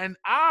 And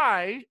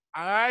I,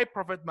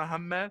 Prophet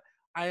Muhammad,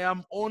 I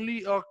am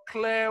only a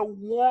clear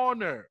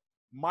warner.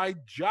 My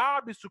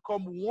job is to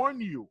come warn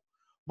you.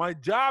 My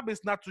job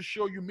is not to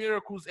show you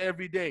miracles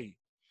every day.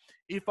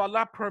 If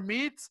Allah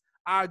permits,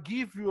 I'll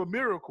give you a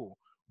miracle.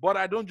 But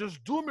I don't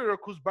just do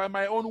miracles by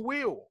my own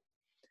will.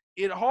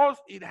 It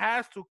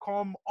has to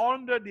come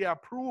under the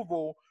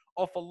approval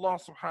of Allah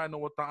subhanahu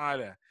wa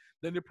ta'ala.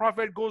 Then the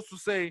Prophet goes to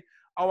say,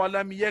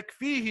 أَوَلَمْ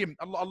يَكْفِيهِمْ.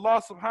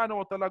 Allah subhanahu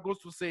wa ta'ala goes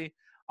to say,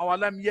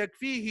 أَوَلَمْ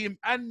يَكْفِيهِمْ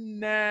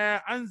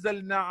أَنَّا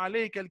أَنزَلْنَا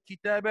عَلَيْكَ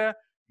الْكِتَابَ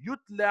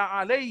يُتْلَى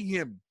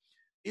عَلَيْهِمْ.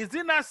 Is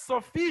it not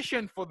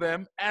sufficient for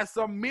them as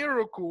a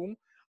miracle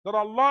that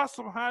Allah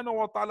subhanahu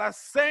wa ta'ala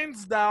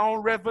sends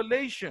down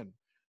revelation?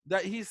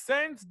 That he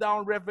sends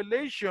down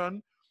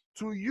revelation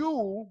to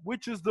you,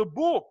 which is the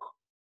book.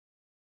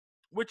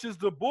 Which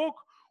the Prophet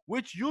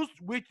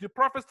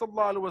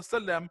sallallahu alaihi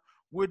wasallam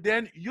would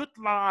then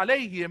yutla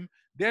alayhim,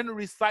 then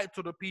recite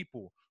to the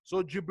people.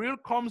 So Jibril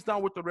comes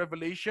down with the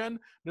revelation,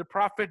 the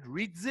Prophet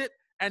reads it,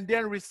 and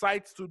then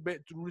recites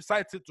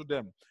it to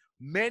them.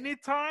 Many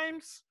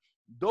times,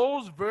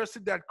 those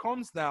verses that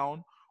comes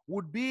down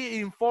would be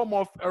in form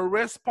of a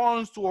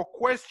response to a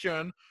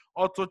question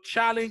or to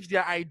challenge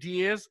their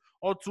ideas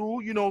or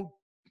to,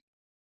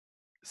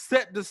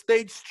 set the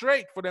stage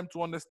straight for them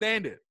to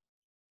understand it.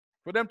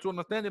 For them to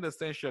understand it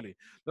essentially.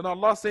 Then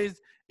Allah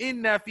says,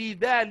 Inna fi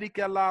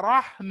dhalika la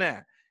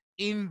rahma.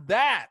 In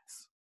that,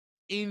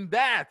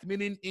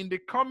 meaning in the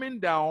coming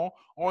down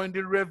or in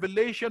the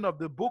revelation of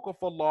the book of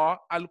Allah,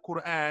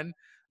 Al-Quran,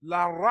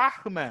 la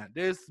rahma.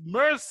 There's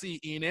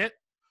mercy in it.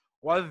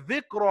 Wa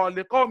dhikra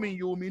liqawmin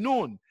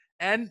yu'minun.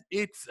 And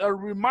it's a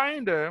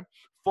reminder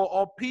for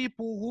a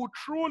people who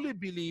truly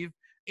believe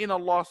in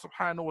Allah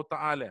subhanahu wa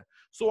ta'ala.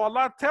 So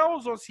Allah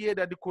tells us here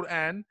that the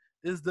Quran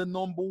is the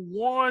number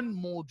one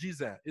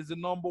mu'jiza,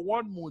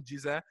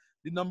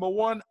 the number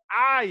one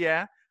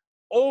ayah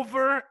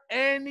over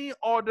any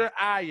other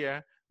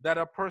ayah that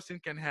a person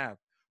can have.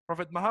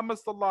 Prophet Muhammad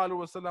sallallahu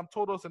alaihi wasallam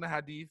told us in a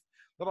hadith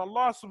that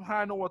Allah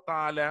subhanahu wa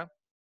ta'ala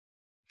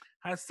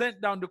has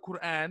sent down the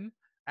Quran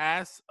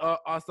as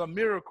a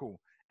miracle,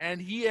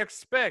 and he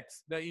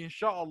expects that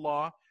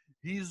inshallah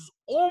his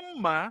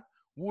ummah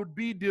would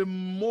be the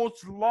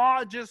most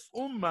largest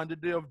ummah on the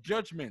day of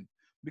judgment,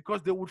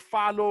 because they would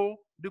follow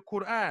the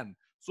Quran.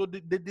 So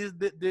the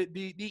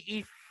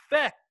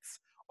effects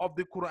of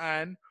the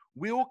Quran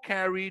will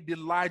carry the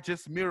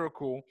largest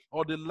miracle,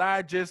 or the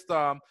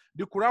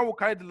Quran will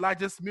carry the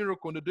largest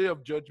miracle on the day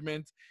of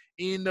judgment,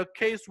 in a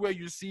case where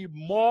you see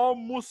more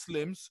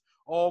Muslims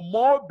or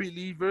more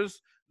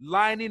believers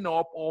lining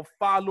up or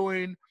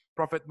following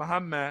Prophet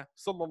Muhammad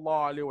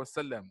sallallahu alaihi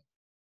wasallam.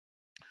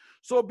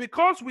 So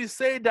because we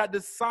say that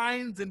the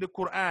signs in the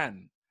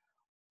Quran,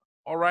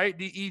 all right,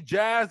 the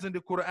ijaz in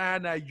the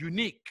Quran are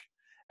unique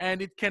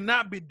and it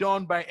cannot be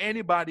done by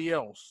anybody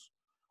else,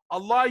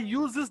 Allah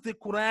uses the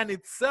Quran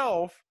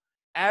itself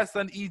as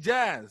an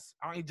ijaz,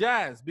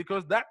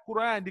 because that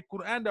Quran, the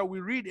Quran that we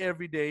read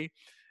every day,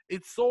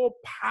 it's so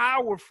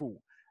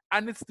powerful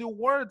and it's the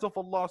words of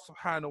Allah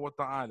subhanahu wa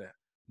ta'ala.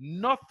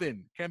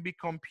 Nothing can be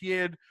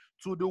compared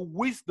to the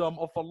wisdom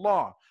of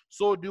Allah.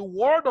 So the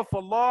word of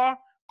Allah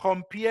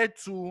compared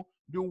to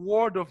the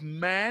word of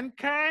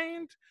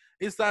mankind,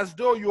 it's as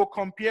though you're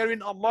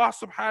comparing Allah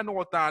subhanahu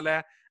wa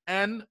ta'ala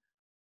and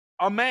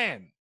a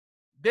man.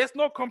 There's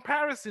no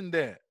comparison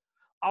there.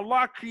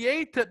 Allah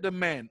created the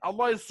man.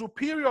 Allah is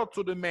superior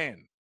to the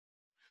man.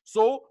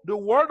 So the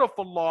word of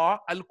Allah,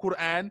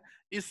 Al-Quran,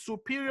 is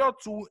superior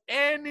to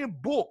any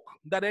book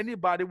that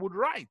anybody would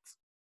write.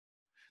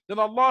 Then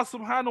Allah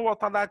subhanahu wa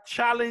ta'ala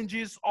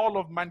challenges all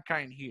of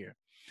mankind here.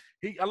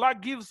 Allah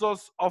gives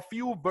us a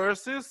few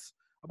verses,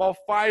 about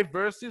 5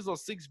 verses or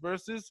 6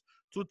 verses,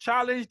 to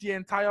challenge the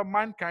entire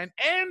mankind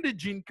and the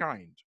jinn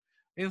kind.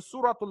 In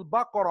Surah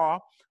Al-Baqarah,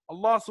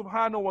 Allah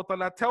subhanahu wa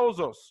ta'ala tells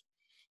us,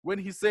 when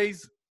he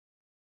says,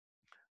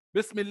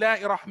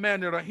 Bismillahir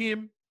Rahmanir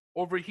Rahim,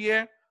 over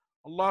here,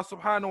 Allah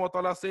subhanahu wa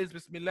ta'ala says,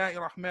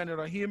 Bismillahir Rahmanir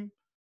Rahim,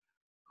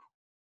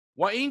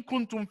 وَإِن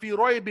كُنْتُمْ فِي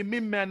رَيْبٍ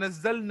مِّمَّا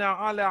نَزَّلْنَا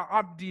عَلَىٰ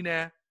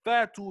عَبْدِنَا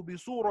فَأْتُوا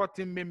بِسُورَةٍ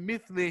مِّن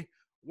مِّثْلِهِ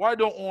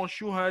وَادْعُوا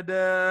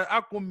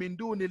شُهَدَاءَكُم مِّن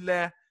دُونِ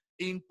اللَّهِ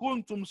إِن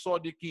كُنتُمْ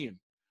صَادِقِينَ.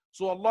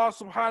 So Allah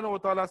subhanahu wa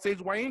ta'ala says,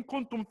 وَإِن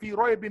كُنْتُمْ فِي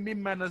رَيْبٍ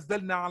مِّمَّا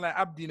نَزَّلْنَا عَلَىٰ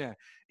عَبْدِنَا.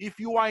 If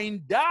you are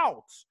in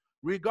doubt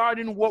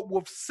regarding what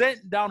we've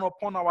sent down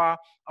upon our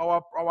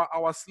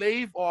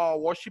slave or our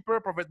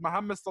worshipper, Prophet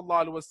Muhammad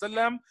sallallahu alaihi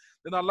wasallam,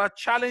 then Allah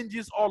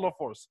challenges all of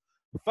us.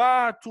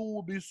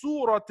 فَأْتُوا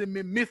بِسُورَةٍ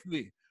مِّن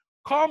مِّثْلِهِ.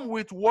 Come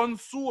with one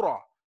surah.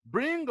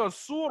 Bring a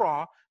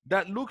surah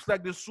that looks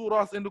like the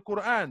surahs in the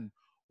Quran.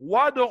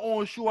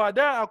 وَادْعُوا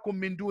شُهَدَاءَكُم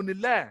مِّن دُونِ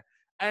اللَّهِ.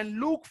 And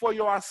look for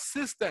your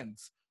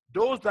assistants,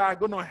 those that are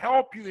going to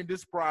help you in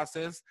this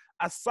process,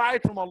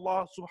 aside from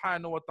Allah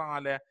subhanahu wa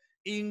ta'ala,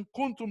 in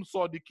kuntum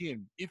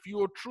sadiqin, if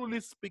you are truly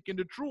speaking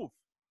the truth.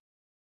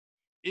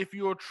 If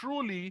you are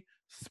truly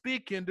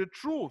speaking the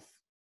truth.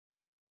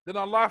 Then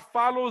Allah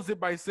follows it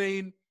by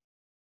saying,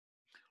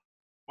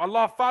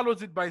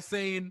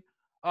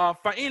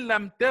 فَإِن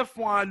لَمْ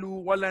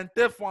تَفْعَلُوا وَلَنْ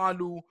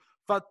تَفْعَلُوا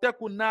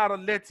فَاتَّقُوا النَّارَ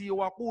الَّتِي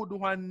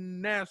وَقُودُهَا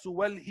النَّاسُ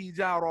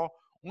وَالْحِجَارَةُ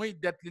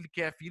أُعِدَّتْ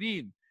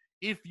لِلْكَافِرِينَ.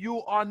 If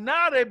you are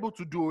not able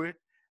to do it,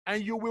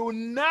 and you will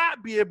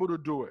not be able to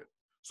do it.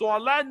 So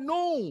Allah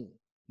knew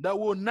that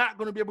we're not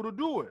going to be able to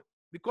do it,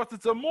 because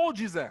it's a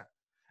mu'jiza.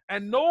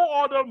 And no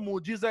other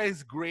mu'jiza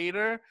is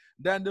greater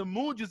than the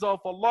mu'jiza of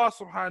Allah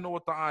subhanahu wa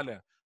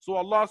ta'ala. So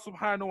Allah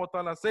subhanahu wa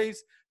ta'ala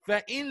says,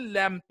 فَإِن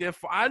لَمْ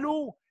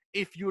تَفْعَلُوا.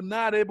 If you're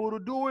not able to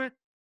do it,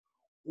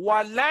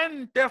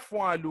 وَلَنْ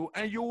تَفْعَلُوا.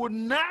 And you will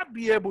not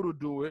be able to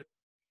do it,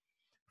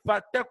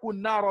 فَاتَّقُوا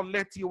النَّارَ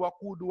الَّتِي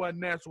وَقُودُهَا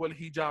النَّاسُ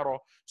وَالْحِجَارَةُ.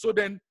 So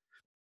then,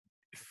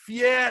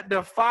 fear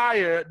the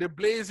fire, the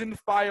blazing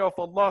fire of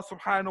Allah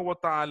subhanahu wa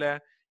ta'ala,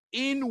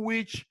 in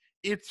which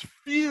its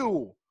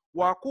fuel,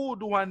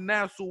 وَقُودُهَا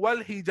النَّاسُ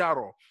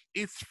وَالْحِجَارَةُ.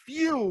 Its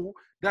fuel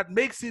that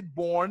makes it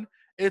born,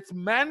 it's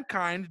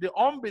mankind, the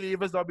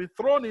unbelievers that will be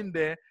thrown in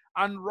there,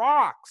 and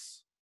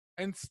rocks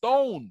and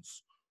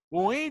stones.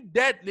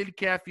 وَإِدَّتْ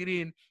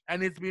لِلْكَافِرِينَ.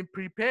 And it's been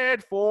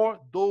prepared for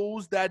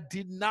those that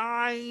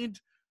denied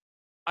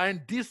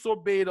and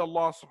disobeyed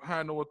Allah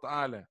subhanahu wa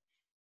ta'ala,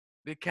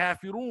 the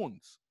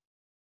kafiruns.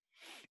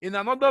 In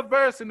another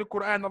verse in the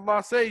Quran,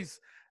 Allah says,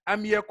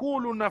 أَمْ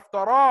يَقُولُونَ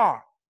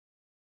افْتَرَاهُ.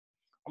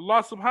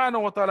 Allah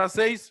subhanahu wa ta'ala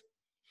says,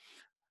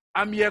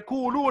 أَمْ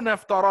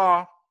يَقُولُونَ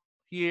افْتَرَاهُ.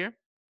 Here,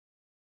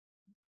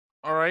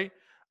 all right,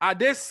 are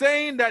they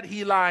saying that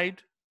he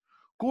lied?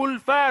 قُلْ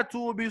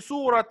فَاتُوا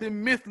بِسُورَةٍ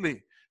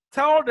مِثْلِهِ.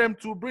 Tell them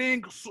to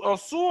bring a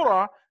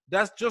surah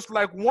that's just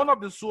like one of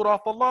the surah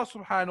of Allah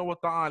subhanahu wa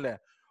ta'ala.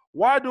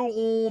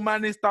 وَادْعُوا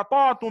مَنِ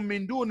اسْتَطَعْتُم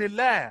مِّن دُونِ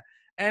اللَّهِ.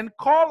 And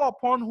call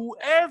upon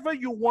whoever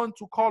you want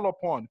to call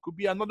upon. It could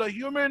be another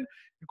human,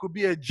 it could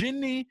be a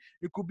jinni,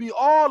 it could be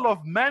all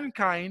of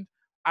mankind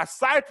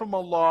aside from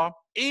Allah,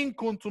 in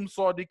kuntum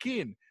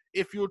sadiqin,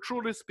 if you're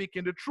truly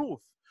speaking the truth.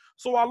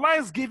 So Allah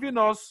is giving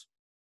us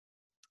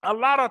a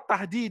lot of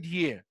tahdid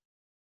here,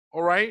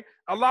 all right?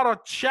 A lot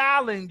of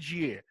challenge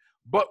here.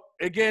 But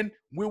again,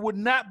 we would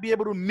not be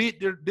able to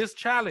meet this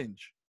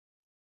challenge.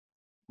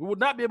 We would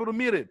not be able to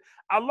meet it.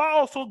 Allah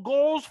also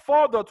goes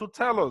further to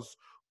tell us,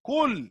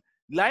 قُلْ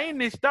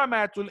لَإِنِ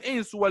اجْتَمَعَتُ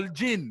الْإِنسُ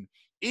وَالْجِنُّ.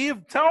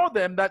 Tell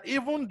them that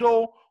even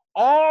though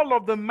all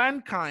of the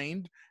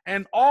mankind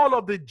and all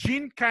of the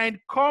jinn kind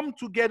come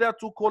together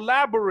to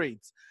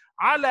collaborate,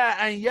 عَلَىٰ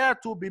أَنْ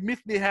يَأْتُوا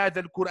بِمِثْلِ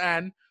هَذَا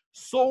الْقُرْآنِ,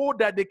 so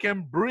that they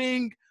can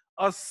bring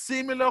a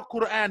similar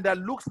Quran that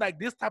looks like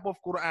this type of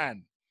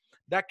Quran,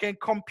 that can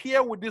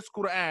compare with this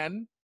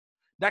Quran,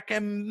 that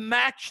can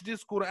match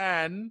this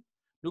Quran.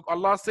 Look,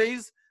 Allah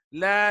says,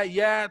 La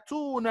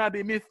yatuna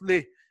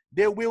bimithli.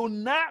 They will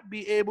not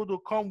be able to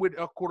come with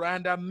a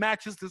Quran that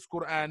matches this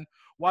Quran.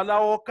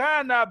 وَلَوْ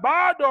كَانَ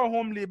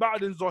بَعْضُهُمْ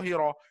لِبَعْضٍ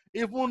ظَهِيرًا.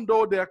 Even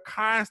though they're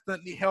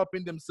constantly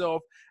helping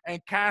themselves and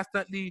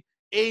constantly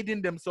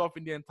aiding themselves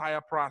in the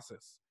entire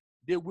process,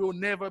 they will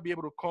never be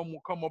able to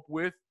come up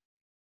with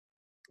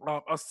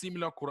a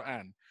similar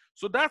Quran.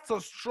 So that's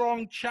a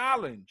strong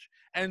challenge.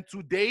 And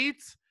to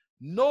date,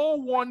 no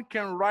one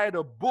can write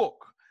a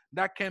book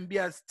that can be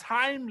as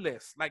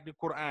timeless like the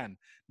Quran,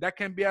 that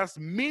can be as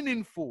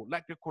meaningful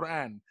like the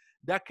Quran,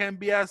 that can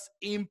be as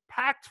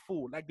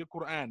impactful like the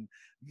Quran,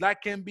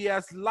 that can be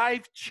as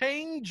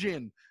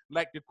life-changing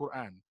like the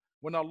Quran.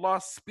 When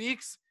Allah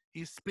speaks,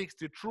 He speaks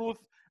the truth,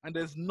 and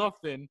there's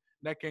nothing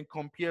that can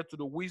compare to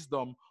the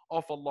wisdom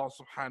of Allah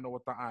subhanahu wa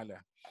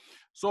ta'ala.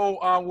 So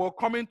we're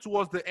coming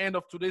towards the end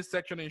of today's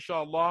section,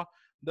 inshallah.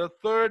 The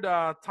third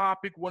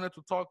topic we wanted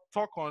to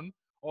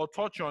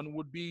touch on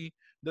would be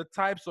the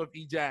types of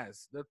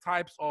ijaz, the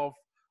types of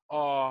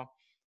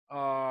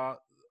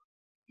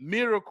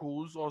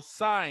miracles or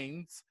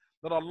signs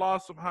that Allah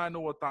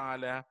subhanahu wa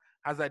ta'ala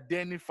has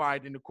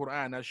identified in the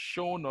Quran, has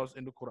shown us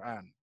in the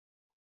Quran.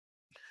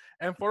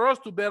 And for us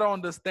to better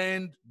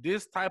understand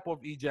this type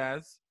of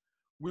ijaz,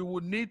 we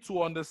would need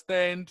to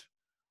understand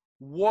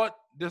what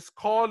the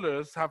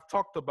scholars have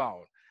talked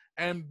about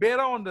and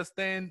better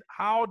understand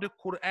how the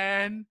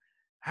Quran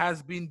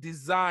has been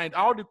designed,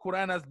 how the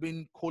Quran has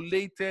been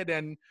collated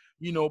and,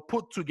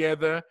 put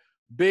together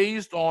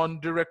based on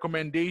the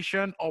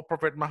recommendation of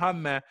Prophet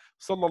Muhammad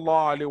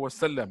sallallahu alaihi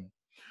wasallam.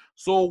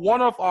 So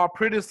one of our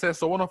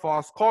predecessors, one of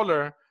our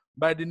scholar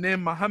by the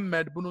name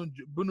Muhammad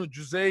bin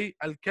Juzay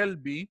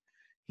al-Kalbi,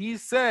 he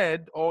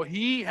said, or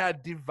he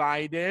had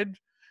divided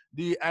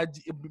the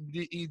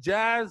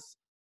ijaz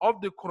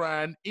of the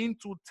Quran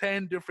into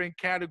 10 different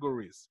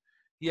categories.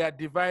 He had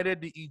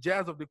divided the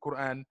ijaz of the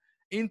Quran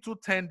into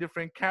 10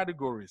 different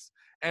categories.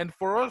 And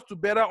for us to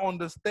better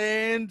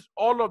understand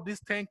all of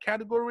these 10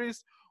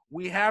 categories,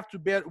 we have to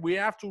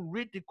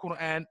read the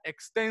Quran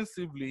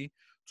extensively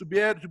to be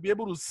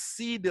able to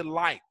see the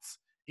light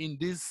in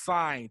these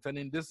signs and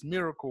in this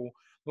miracle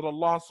that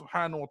Allah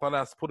subhanahu wa ta'ala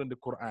has put in the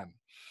Quran.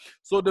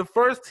 So the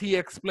first he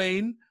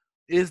explained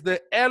is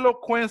the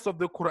eloquence of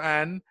the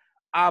Quran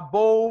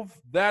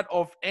above that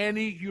of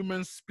any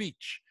human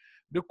speech.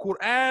 The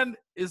Quran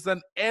is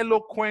an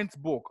eloquent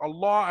book.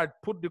 Allah had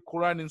put the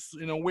Quran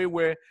in a way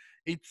where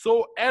it's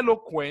so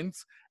eloquent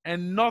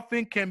and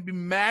nothing can be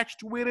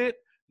matched with it,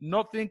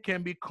 nothing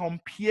can be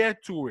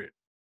compared to it.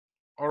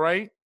 All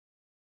right?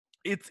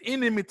 It's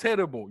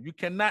inimitable. You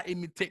cannot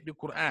imitate the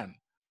Quran.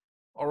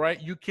 All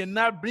right? You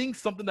cannot bring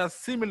something that's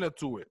similar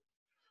to it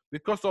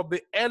because of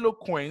the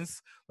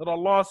eloquence that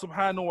Allah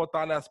subhanahu wa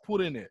ta'ala has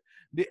put in it.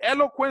 The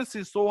eloquence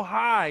is so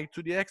high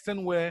to the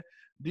extent where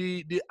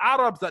the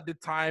Arabs at the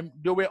time,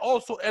 they were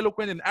also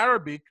eloquent in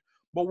Arabic,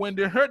 but when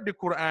they heard the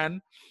Quran,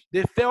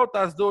 they felt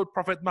as though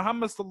Prophet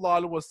Muhammad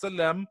sallallahu alaihi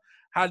wasallam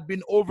had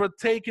been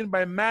overtaken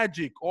by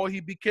magic, or he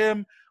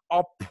became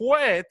a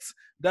poet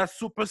that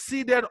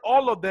superseded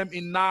all of them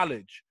in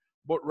knowledge.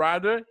 But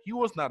rather, he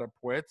was not a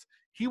poet,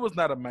 he was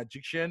not a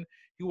magician,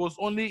 he was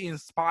only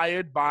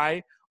inspired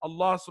by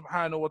Allah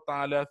subhanahu wa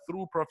ta'ala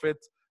through Prophet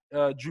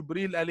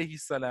Jibril alayhi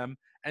salam,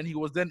 and he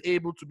was then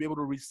able to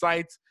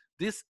recite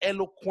these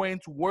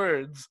eloquent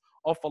words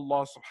of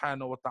Allah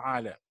subhanahu wa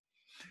ta'ala.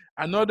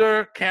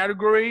 Another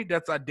category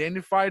that's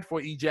identified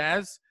for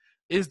ijaz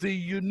is the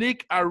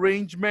unique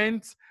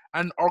arrangement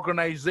and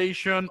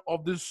organization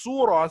of the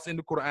surahs in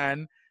the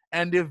Quran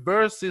and the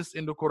verses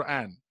in the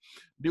Quran.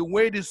 The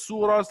way the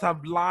surahs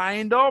have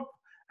lined up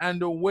and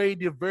the way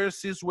the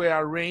verses were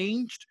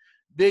arranged,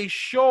 they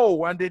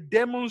show and they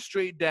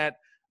demonstrate that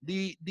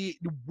the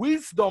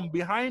wisdom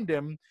behind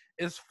them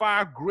is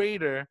far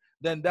greater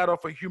than that of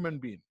a human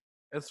being.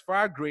 It's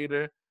far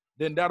greater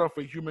than that of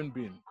a human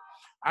being.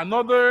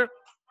 Another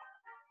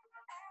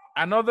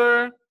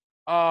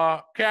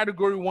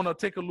category we want to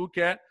take a look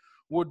at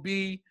would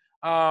be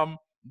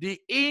the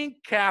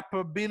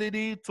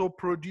incapability to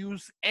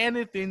produce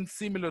anything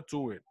similar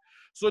to it.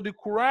 So the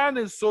Quran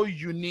is so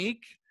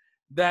unique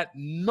that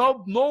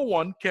no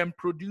one can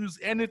produce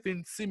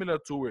anything similar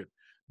to it.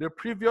 The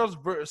previous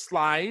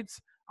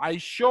slides, I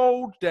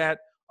showed that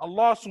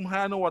Allah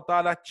subhanahu wa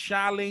ta'ala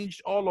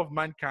challenged all of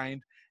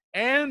mankind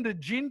and the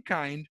jinn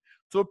kind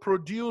to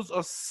produce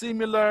a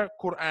similar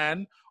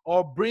Quran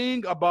or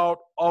bring about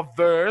a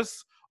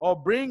verse or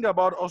bring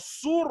about a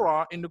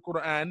surah in the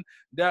Quran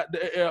that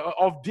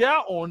of their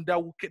own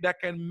that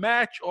can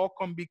match or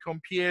can be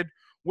compared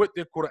with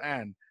the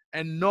Quran.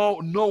 And no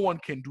one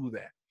can do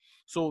that.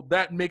 So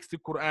that makes the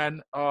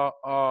Quran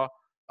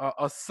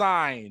a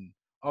sign,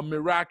 a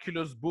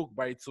miraculous book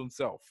by its own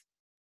self.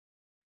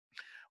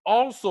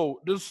 Also,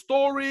 the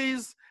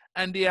stories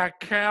and the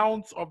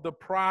accounts of the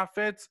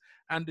prophets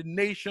and the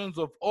nations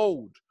of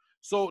old,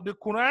 So the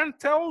Quran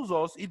tells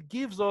us, it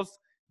gives us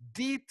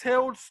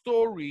detailed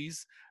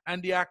stories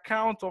and the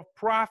account of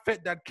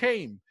prophet that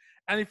came.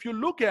 And if you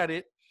look at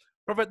it,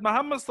 Prophet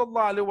Muhammad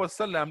sallallahu alaihi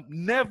wasallam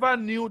never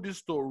knew these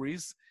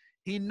stories.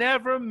 He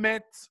never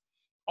met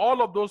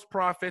all of those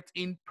prophets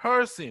in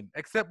person,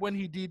 except when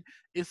he did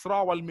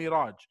Isra wal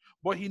Miraj.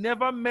 But he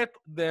never met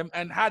them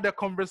and had a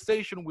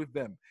conversation with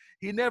them.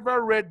 He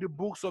never read the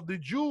books of the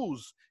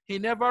Jews. He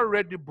never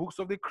read the books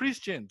of the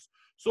Christians.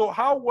 So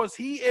how was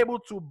he able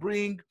to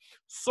bring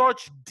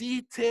such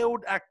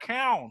detailed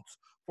accounts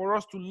for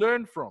us to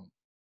learn from?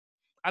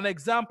 An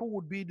example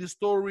would be the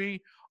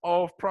story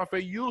of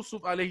Prophet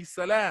Yusuf alayhi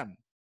salam.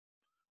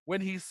 When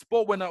he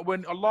spoke, when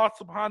Allah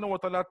subhanahu wa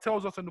ta'ala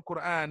tells us in the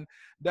Quran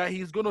that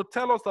he's going to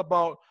tell us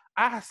about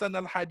Ahsan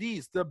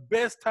al-Hadith, the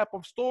best type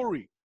of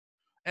story.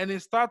 And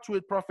it starts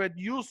with Prophet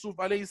Yusuf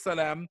alayhi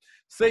salam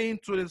saying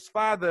to his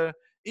father,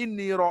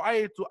 Inni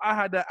ra'aytu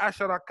ahada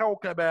ashara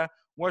kawkaba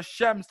wa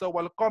shamsa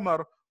wal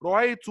qamar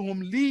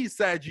ra'aytuhum li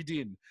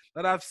sajidin.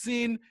 That I've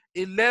seen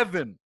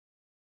 11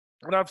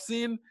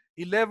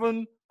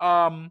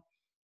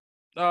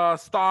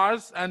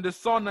 stars and the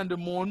sun and the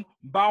moon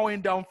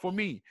bowing down for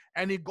me.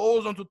 And he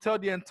goes on to tell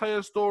the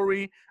entire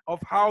story of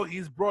how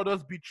his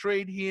brothers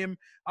betrayed him,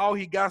 how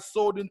he got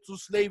sold into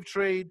slave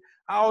trade,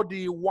 how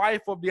the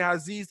wife of the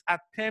Aziz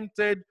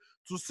attempted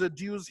to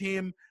seduce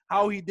him,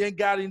 how he then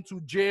got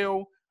into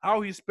jail,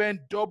 how he spent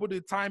double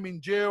the time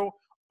in jail.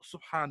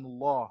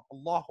 Subhanallah.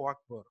 Allahu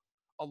Akbar.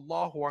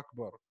 Allahu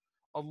Akbar.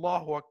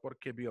 Allahu Akbar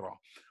kabira.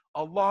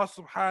 Allah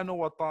subhanahu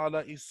wa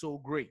ta'ala is so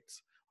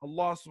great.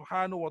 Allah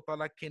subhanahu wa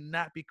ta'ala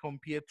cannot be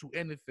compared to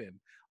anything.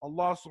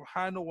 Allah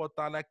subhanahu wa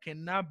ta'ala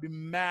cannot be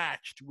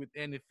matched with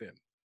anything.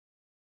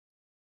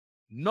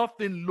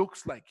 Nothing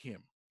looks like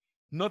him.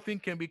 Nothing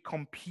can be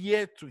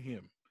compared to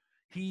him.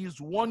 He is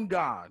one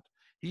God.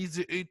 He is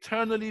the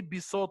eternally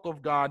besought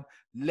of God.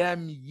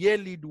 Lam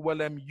yelid wa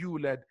lam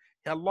yulad.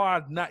 Allah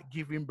had not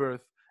given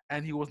birth,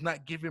 and he was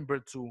not given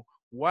birth to.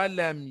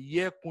 وَلَمْ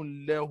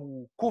يَكُنْ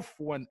لَهُ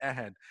كُفُوًا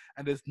أَحَدٌ.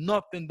 And there's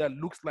nothing that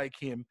looks like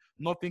him.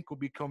 Nothing could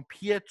be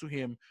compared to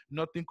him.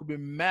 Nothing could be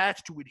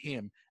matched with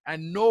him.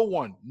 And no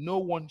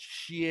one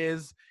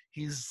shares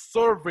his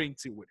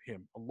sovereignty with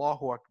him.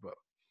 Allahu Akbar.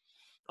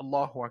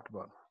 Allahu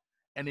Akbar.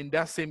 And in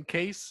that same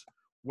case,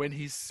 when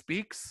he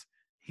speaks,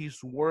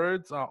 his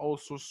words are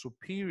also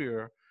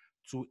superior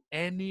to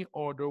any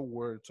other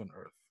words on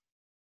earth.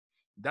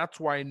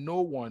 That's why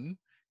no one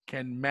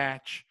can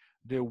match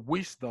the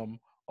wisdom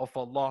of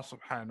Allah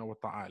subhanahu wa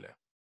ta'ala.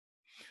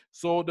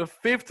 So the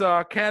fifth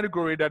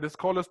category that the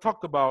scholars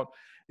talked about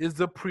is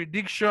the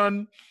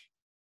prediction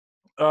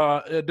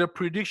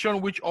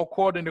which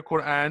occurred in the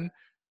Quran,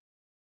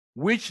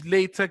 which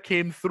later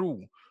came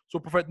through. So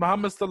Prophet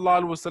Muhammad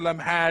sallallahu alaihi wasallam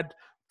had,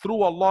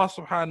 through Allah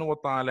subhanahu wa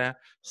ta'ala,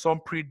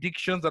 some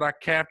predictions that are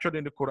captured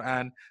in the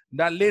Quran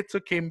that later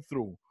came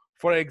through.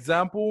 For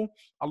example,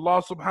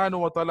 Allah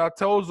subhanahu wa ta'ala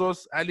tells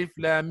us, Alif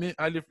Lam, in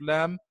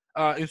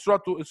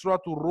Surah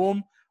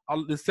Rum,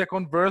 the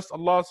second verse,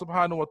 Allah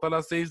subhanahu wa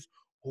ta'ala says,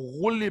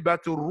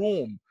 غُلِّبَتِ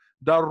Rum.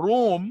 The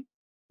Rome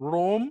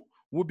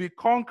will be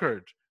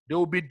conquered. They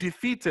will be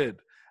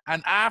defeated.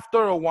 And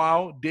after a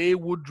while, they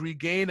would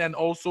regain and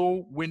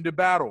also win the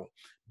battle.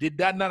 Did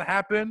that not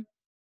happen?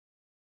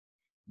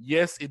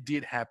 Yes, it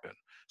did happen.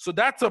 So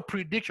that's a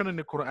prediction in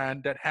the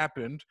Quran that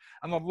happened.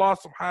 And Allah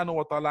subhanahu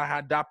wa ta'ala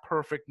had that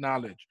perfect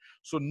knowledge.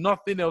 So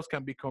nothing else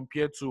can be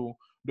compared to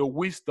the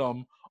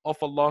wisdom of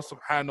Allah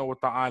subhanahu wa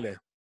ta'ala.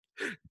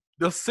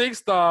 The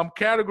sixth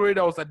category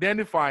that was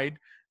identified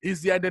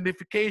is the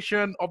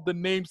identification of the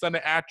names and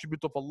the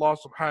attributes of Allah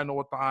subhanahu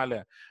wa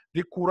ta'ala.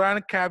 The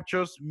Quran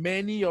captures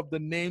many of the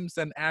names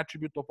and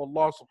attributes of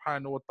Allah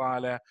subhanahu wa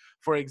ta'ala.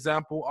 For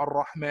example,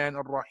 Ar-Rahman,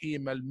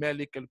 Ar-Rahim,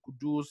 Al-Malik,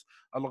 Al-Qudus,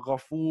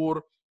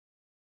 Al-Ghafur,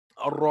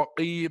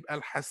 Al-Raqib,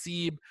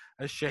 Al-Hasib,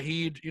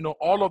 Al-Shahid,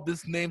 all of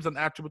these names and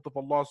attributes of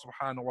Allah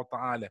subhanahu wa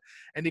ta'ala.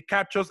 And it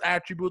captures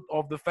attribute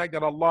of the fact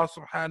that Allah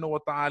subhanahu wa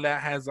ta'ala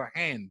has a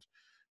hand.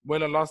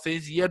 When Allah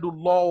says,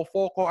 Yadullahu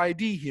fawqa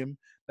aydihim,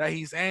 that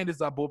his hand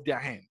is above their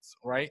hands,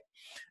 right?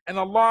 And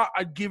Allah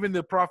had given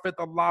the Prophet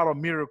a lot of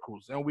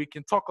miracles, and we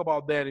can talk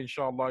about that,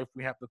 inshallah, if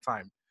we have the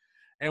time.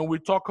 And we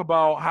talk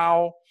about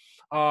how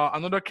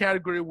another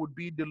category would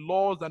be the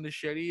laws and the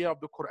Sharia of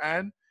the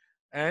Quran,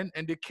 and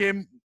they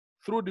came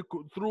through the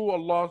Quran.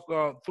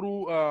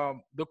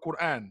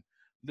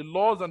 The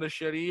laws and the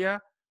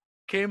Sharia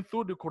came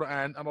through the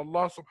Quran, and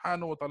Allah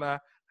subhanahu wa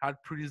ta'ala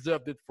had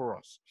preserved it for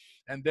us.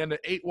 And then the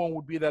eighth one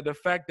would be that the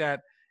fact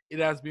that it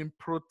has been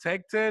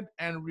protected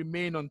and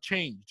remain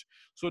unchanged.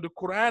 So the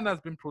Quran has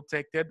been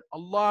protected.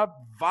 Allah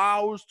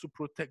vows to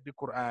protect the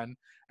Quran,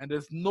 and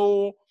there's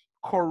no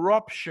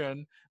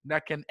corruption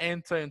that can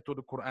enter into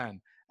the Quran.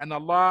 And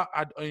Allah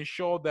had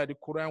ensured that the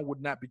Quran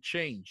would not be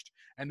changed.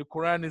 And the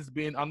Quran has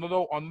been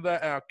another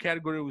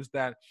category is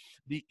that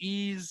the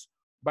ease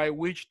by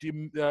which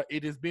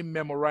it is being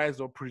memorized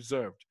or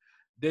preserved.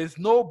 There's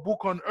no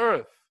book on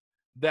earth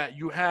that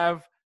you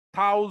have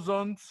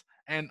thousands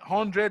and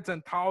hundreds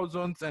and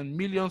thousands and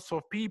millions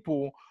of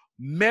people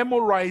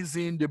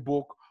memorizing the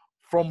book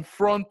from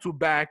front to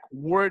back,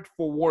 word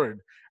for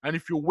word. And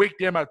if you wake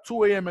them at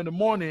 2 a.m. in the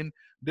morning,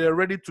 they're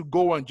ready to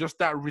go and just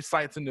start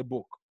reciting the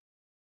book.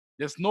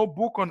 There's no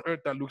book on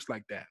earth that looks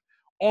like that.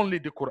 Only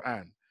the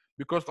Quran.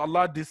 Because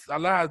Allah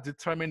has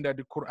determined that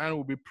the Quran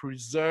will be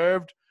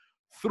preserved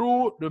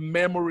through the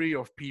memory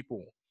of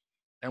people.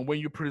 And when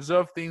you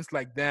preserve things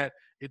like that,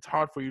 it's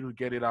hard for you to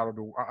get it out of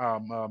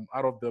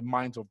the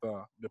minds of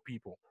the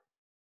people.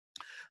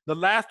 The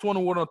last one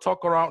we want to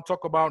talk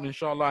about,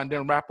 inshallah, and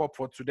then wrap up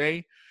for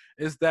today,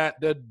 is that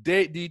the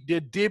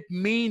deep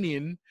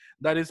meaning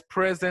that is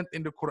present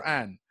in the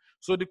Quran.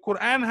 So the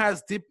Quran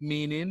has deep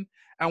meaning,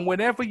 and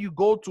whenever you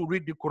go to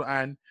read the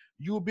Quran,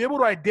 you'll be able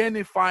to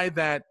identify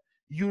that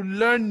you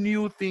learn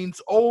new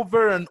things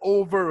over and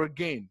over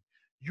again.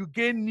 You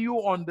gain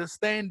new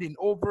understanding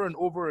over and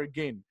over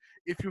again.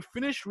 If you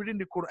finish reading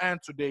the Quran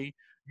today,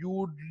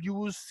 you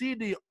will see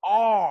the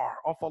awe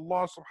of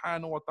Allah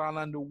subhanahu wa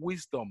ta'ala and the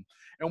wisdom.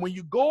 And when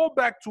you go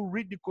back to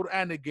read the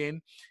Quran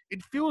again,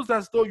 it feels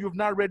as though you've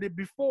not read it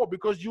before,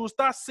 because you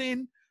start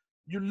seeing,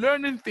 you're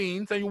learning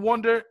things and you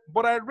wonder,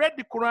 but I read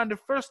the Quran the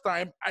first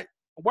time.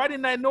 Why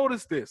didn't I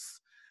notice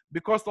this?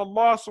 Because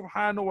Allah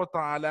subhanahu wa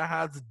ta'ala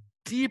has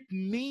deep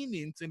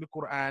meanings in the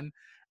Quran,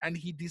 and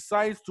He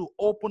decides to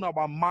open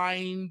our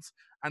minds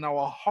and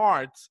our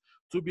hearts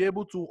to be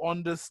able to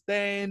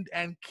understand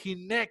and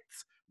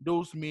connect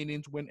those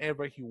meanings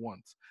whenever He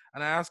wants.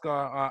 And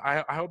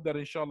I hope that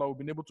inshallah we've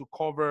been able to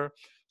cover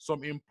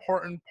some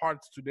important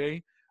parts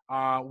today.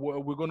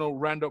 We're going to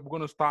round up. We're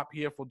going to stop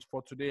here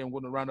for today. I'm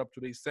going to round up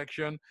today's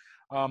section.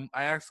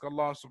 I ask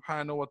Allah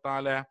subhanahu wa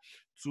ta'ala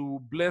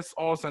to bless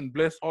us and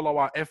bless all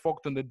our effort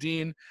in the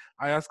deen.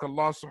 I ask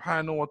Allah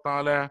subhanahu wa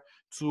ta'ala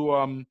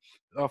to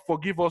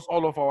forgive us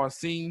all of our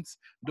sins.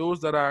 Those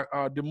that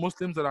are the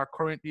Muslims that are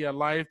currently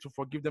alive, to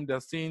forgive them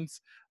their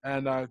sins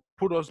and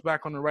put us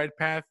back on the right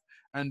path.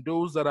 And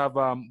those that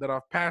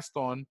have passed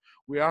on,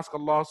 we ask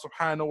Allah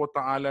subhanahu wa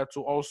ta'ala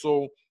to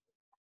also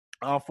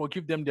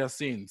forgive them their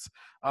sins.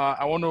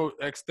 I want to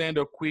extend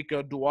a quick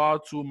dua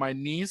to my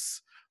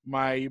niece,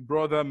 my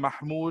brother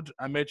Mahmoud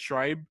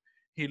Ahmed-Shaibu.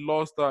 He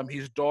lost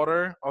his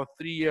daughter, a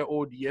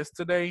 3-year-old,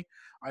 yesterday.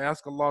 I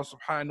ask Allah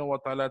subhanahu wa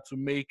ta'ala to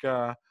make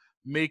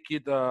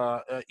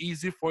it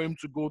easy for him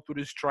to go through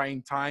this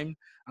trying time.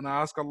 And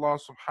I ask Allah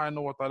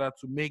subhanahu wa ta'ala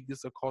to make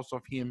this a cause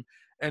of him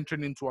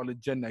entering into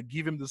Al-Jannah.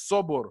 Give him the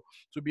sabr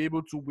to be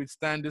able to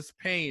withstand this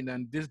pain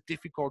and this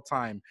difficult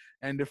time.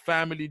 And the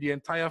family, the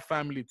entire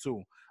family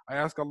too. I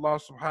ask Allah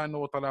subhanahu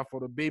wa ta'ala for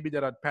the baby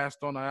that had passed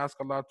on. I ask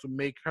Allah to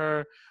make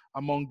her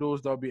among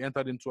those that will be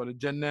entered into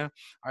Al-Jannah.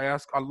 I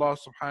ask Allah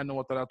subhanahu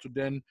wa ta'ala to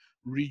then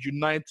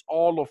reunite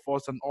all of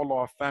us and all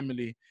our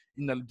family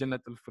in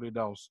Al-Jannah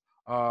al-Firdaus.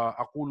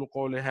 أقول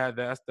قولي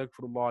هذا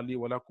أستغفر الله لي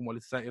ولكم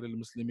ولسائر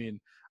المسلمين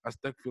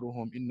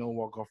أستغفرهم إنه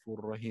هو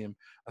غفور رحيم.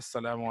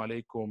 السلام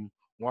عليكم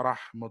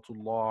ورحمة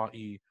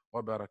الله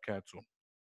وبركاته.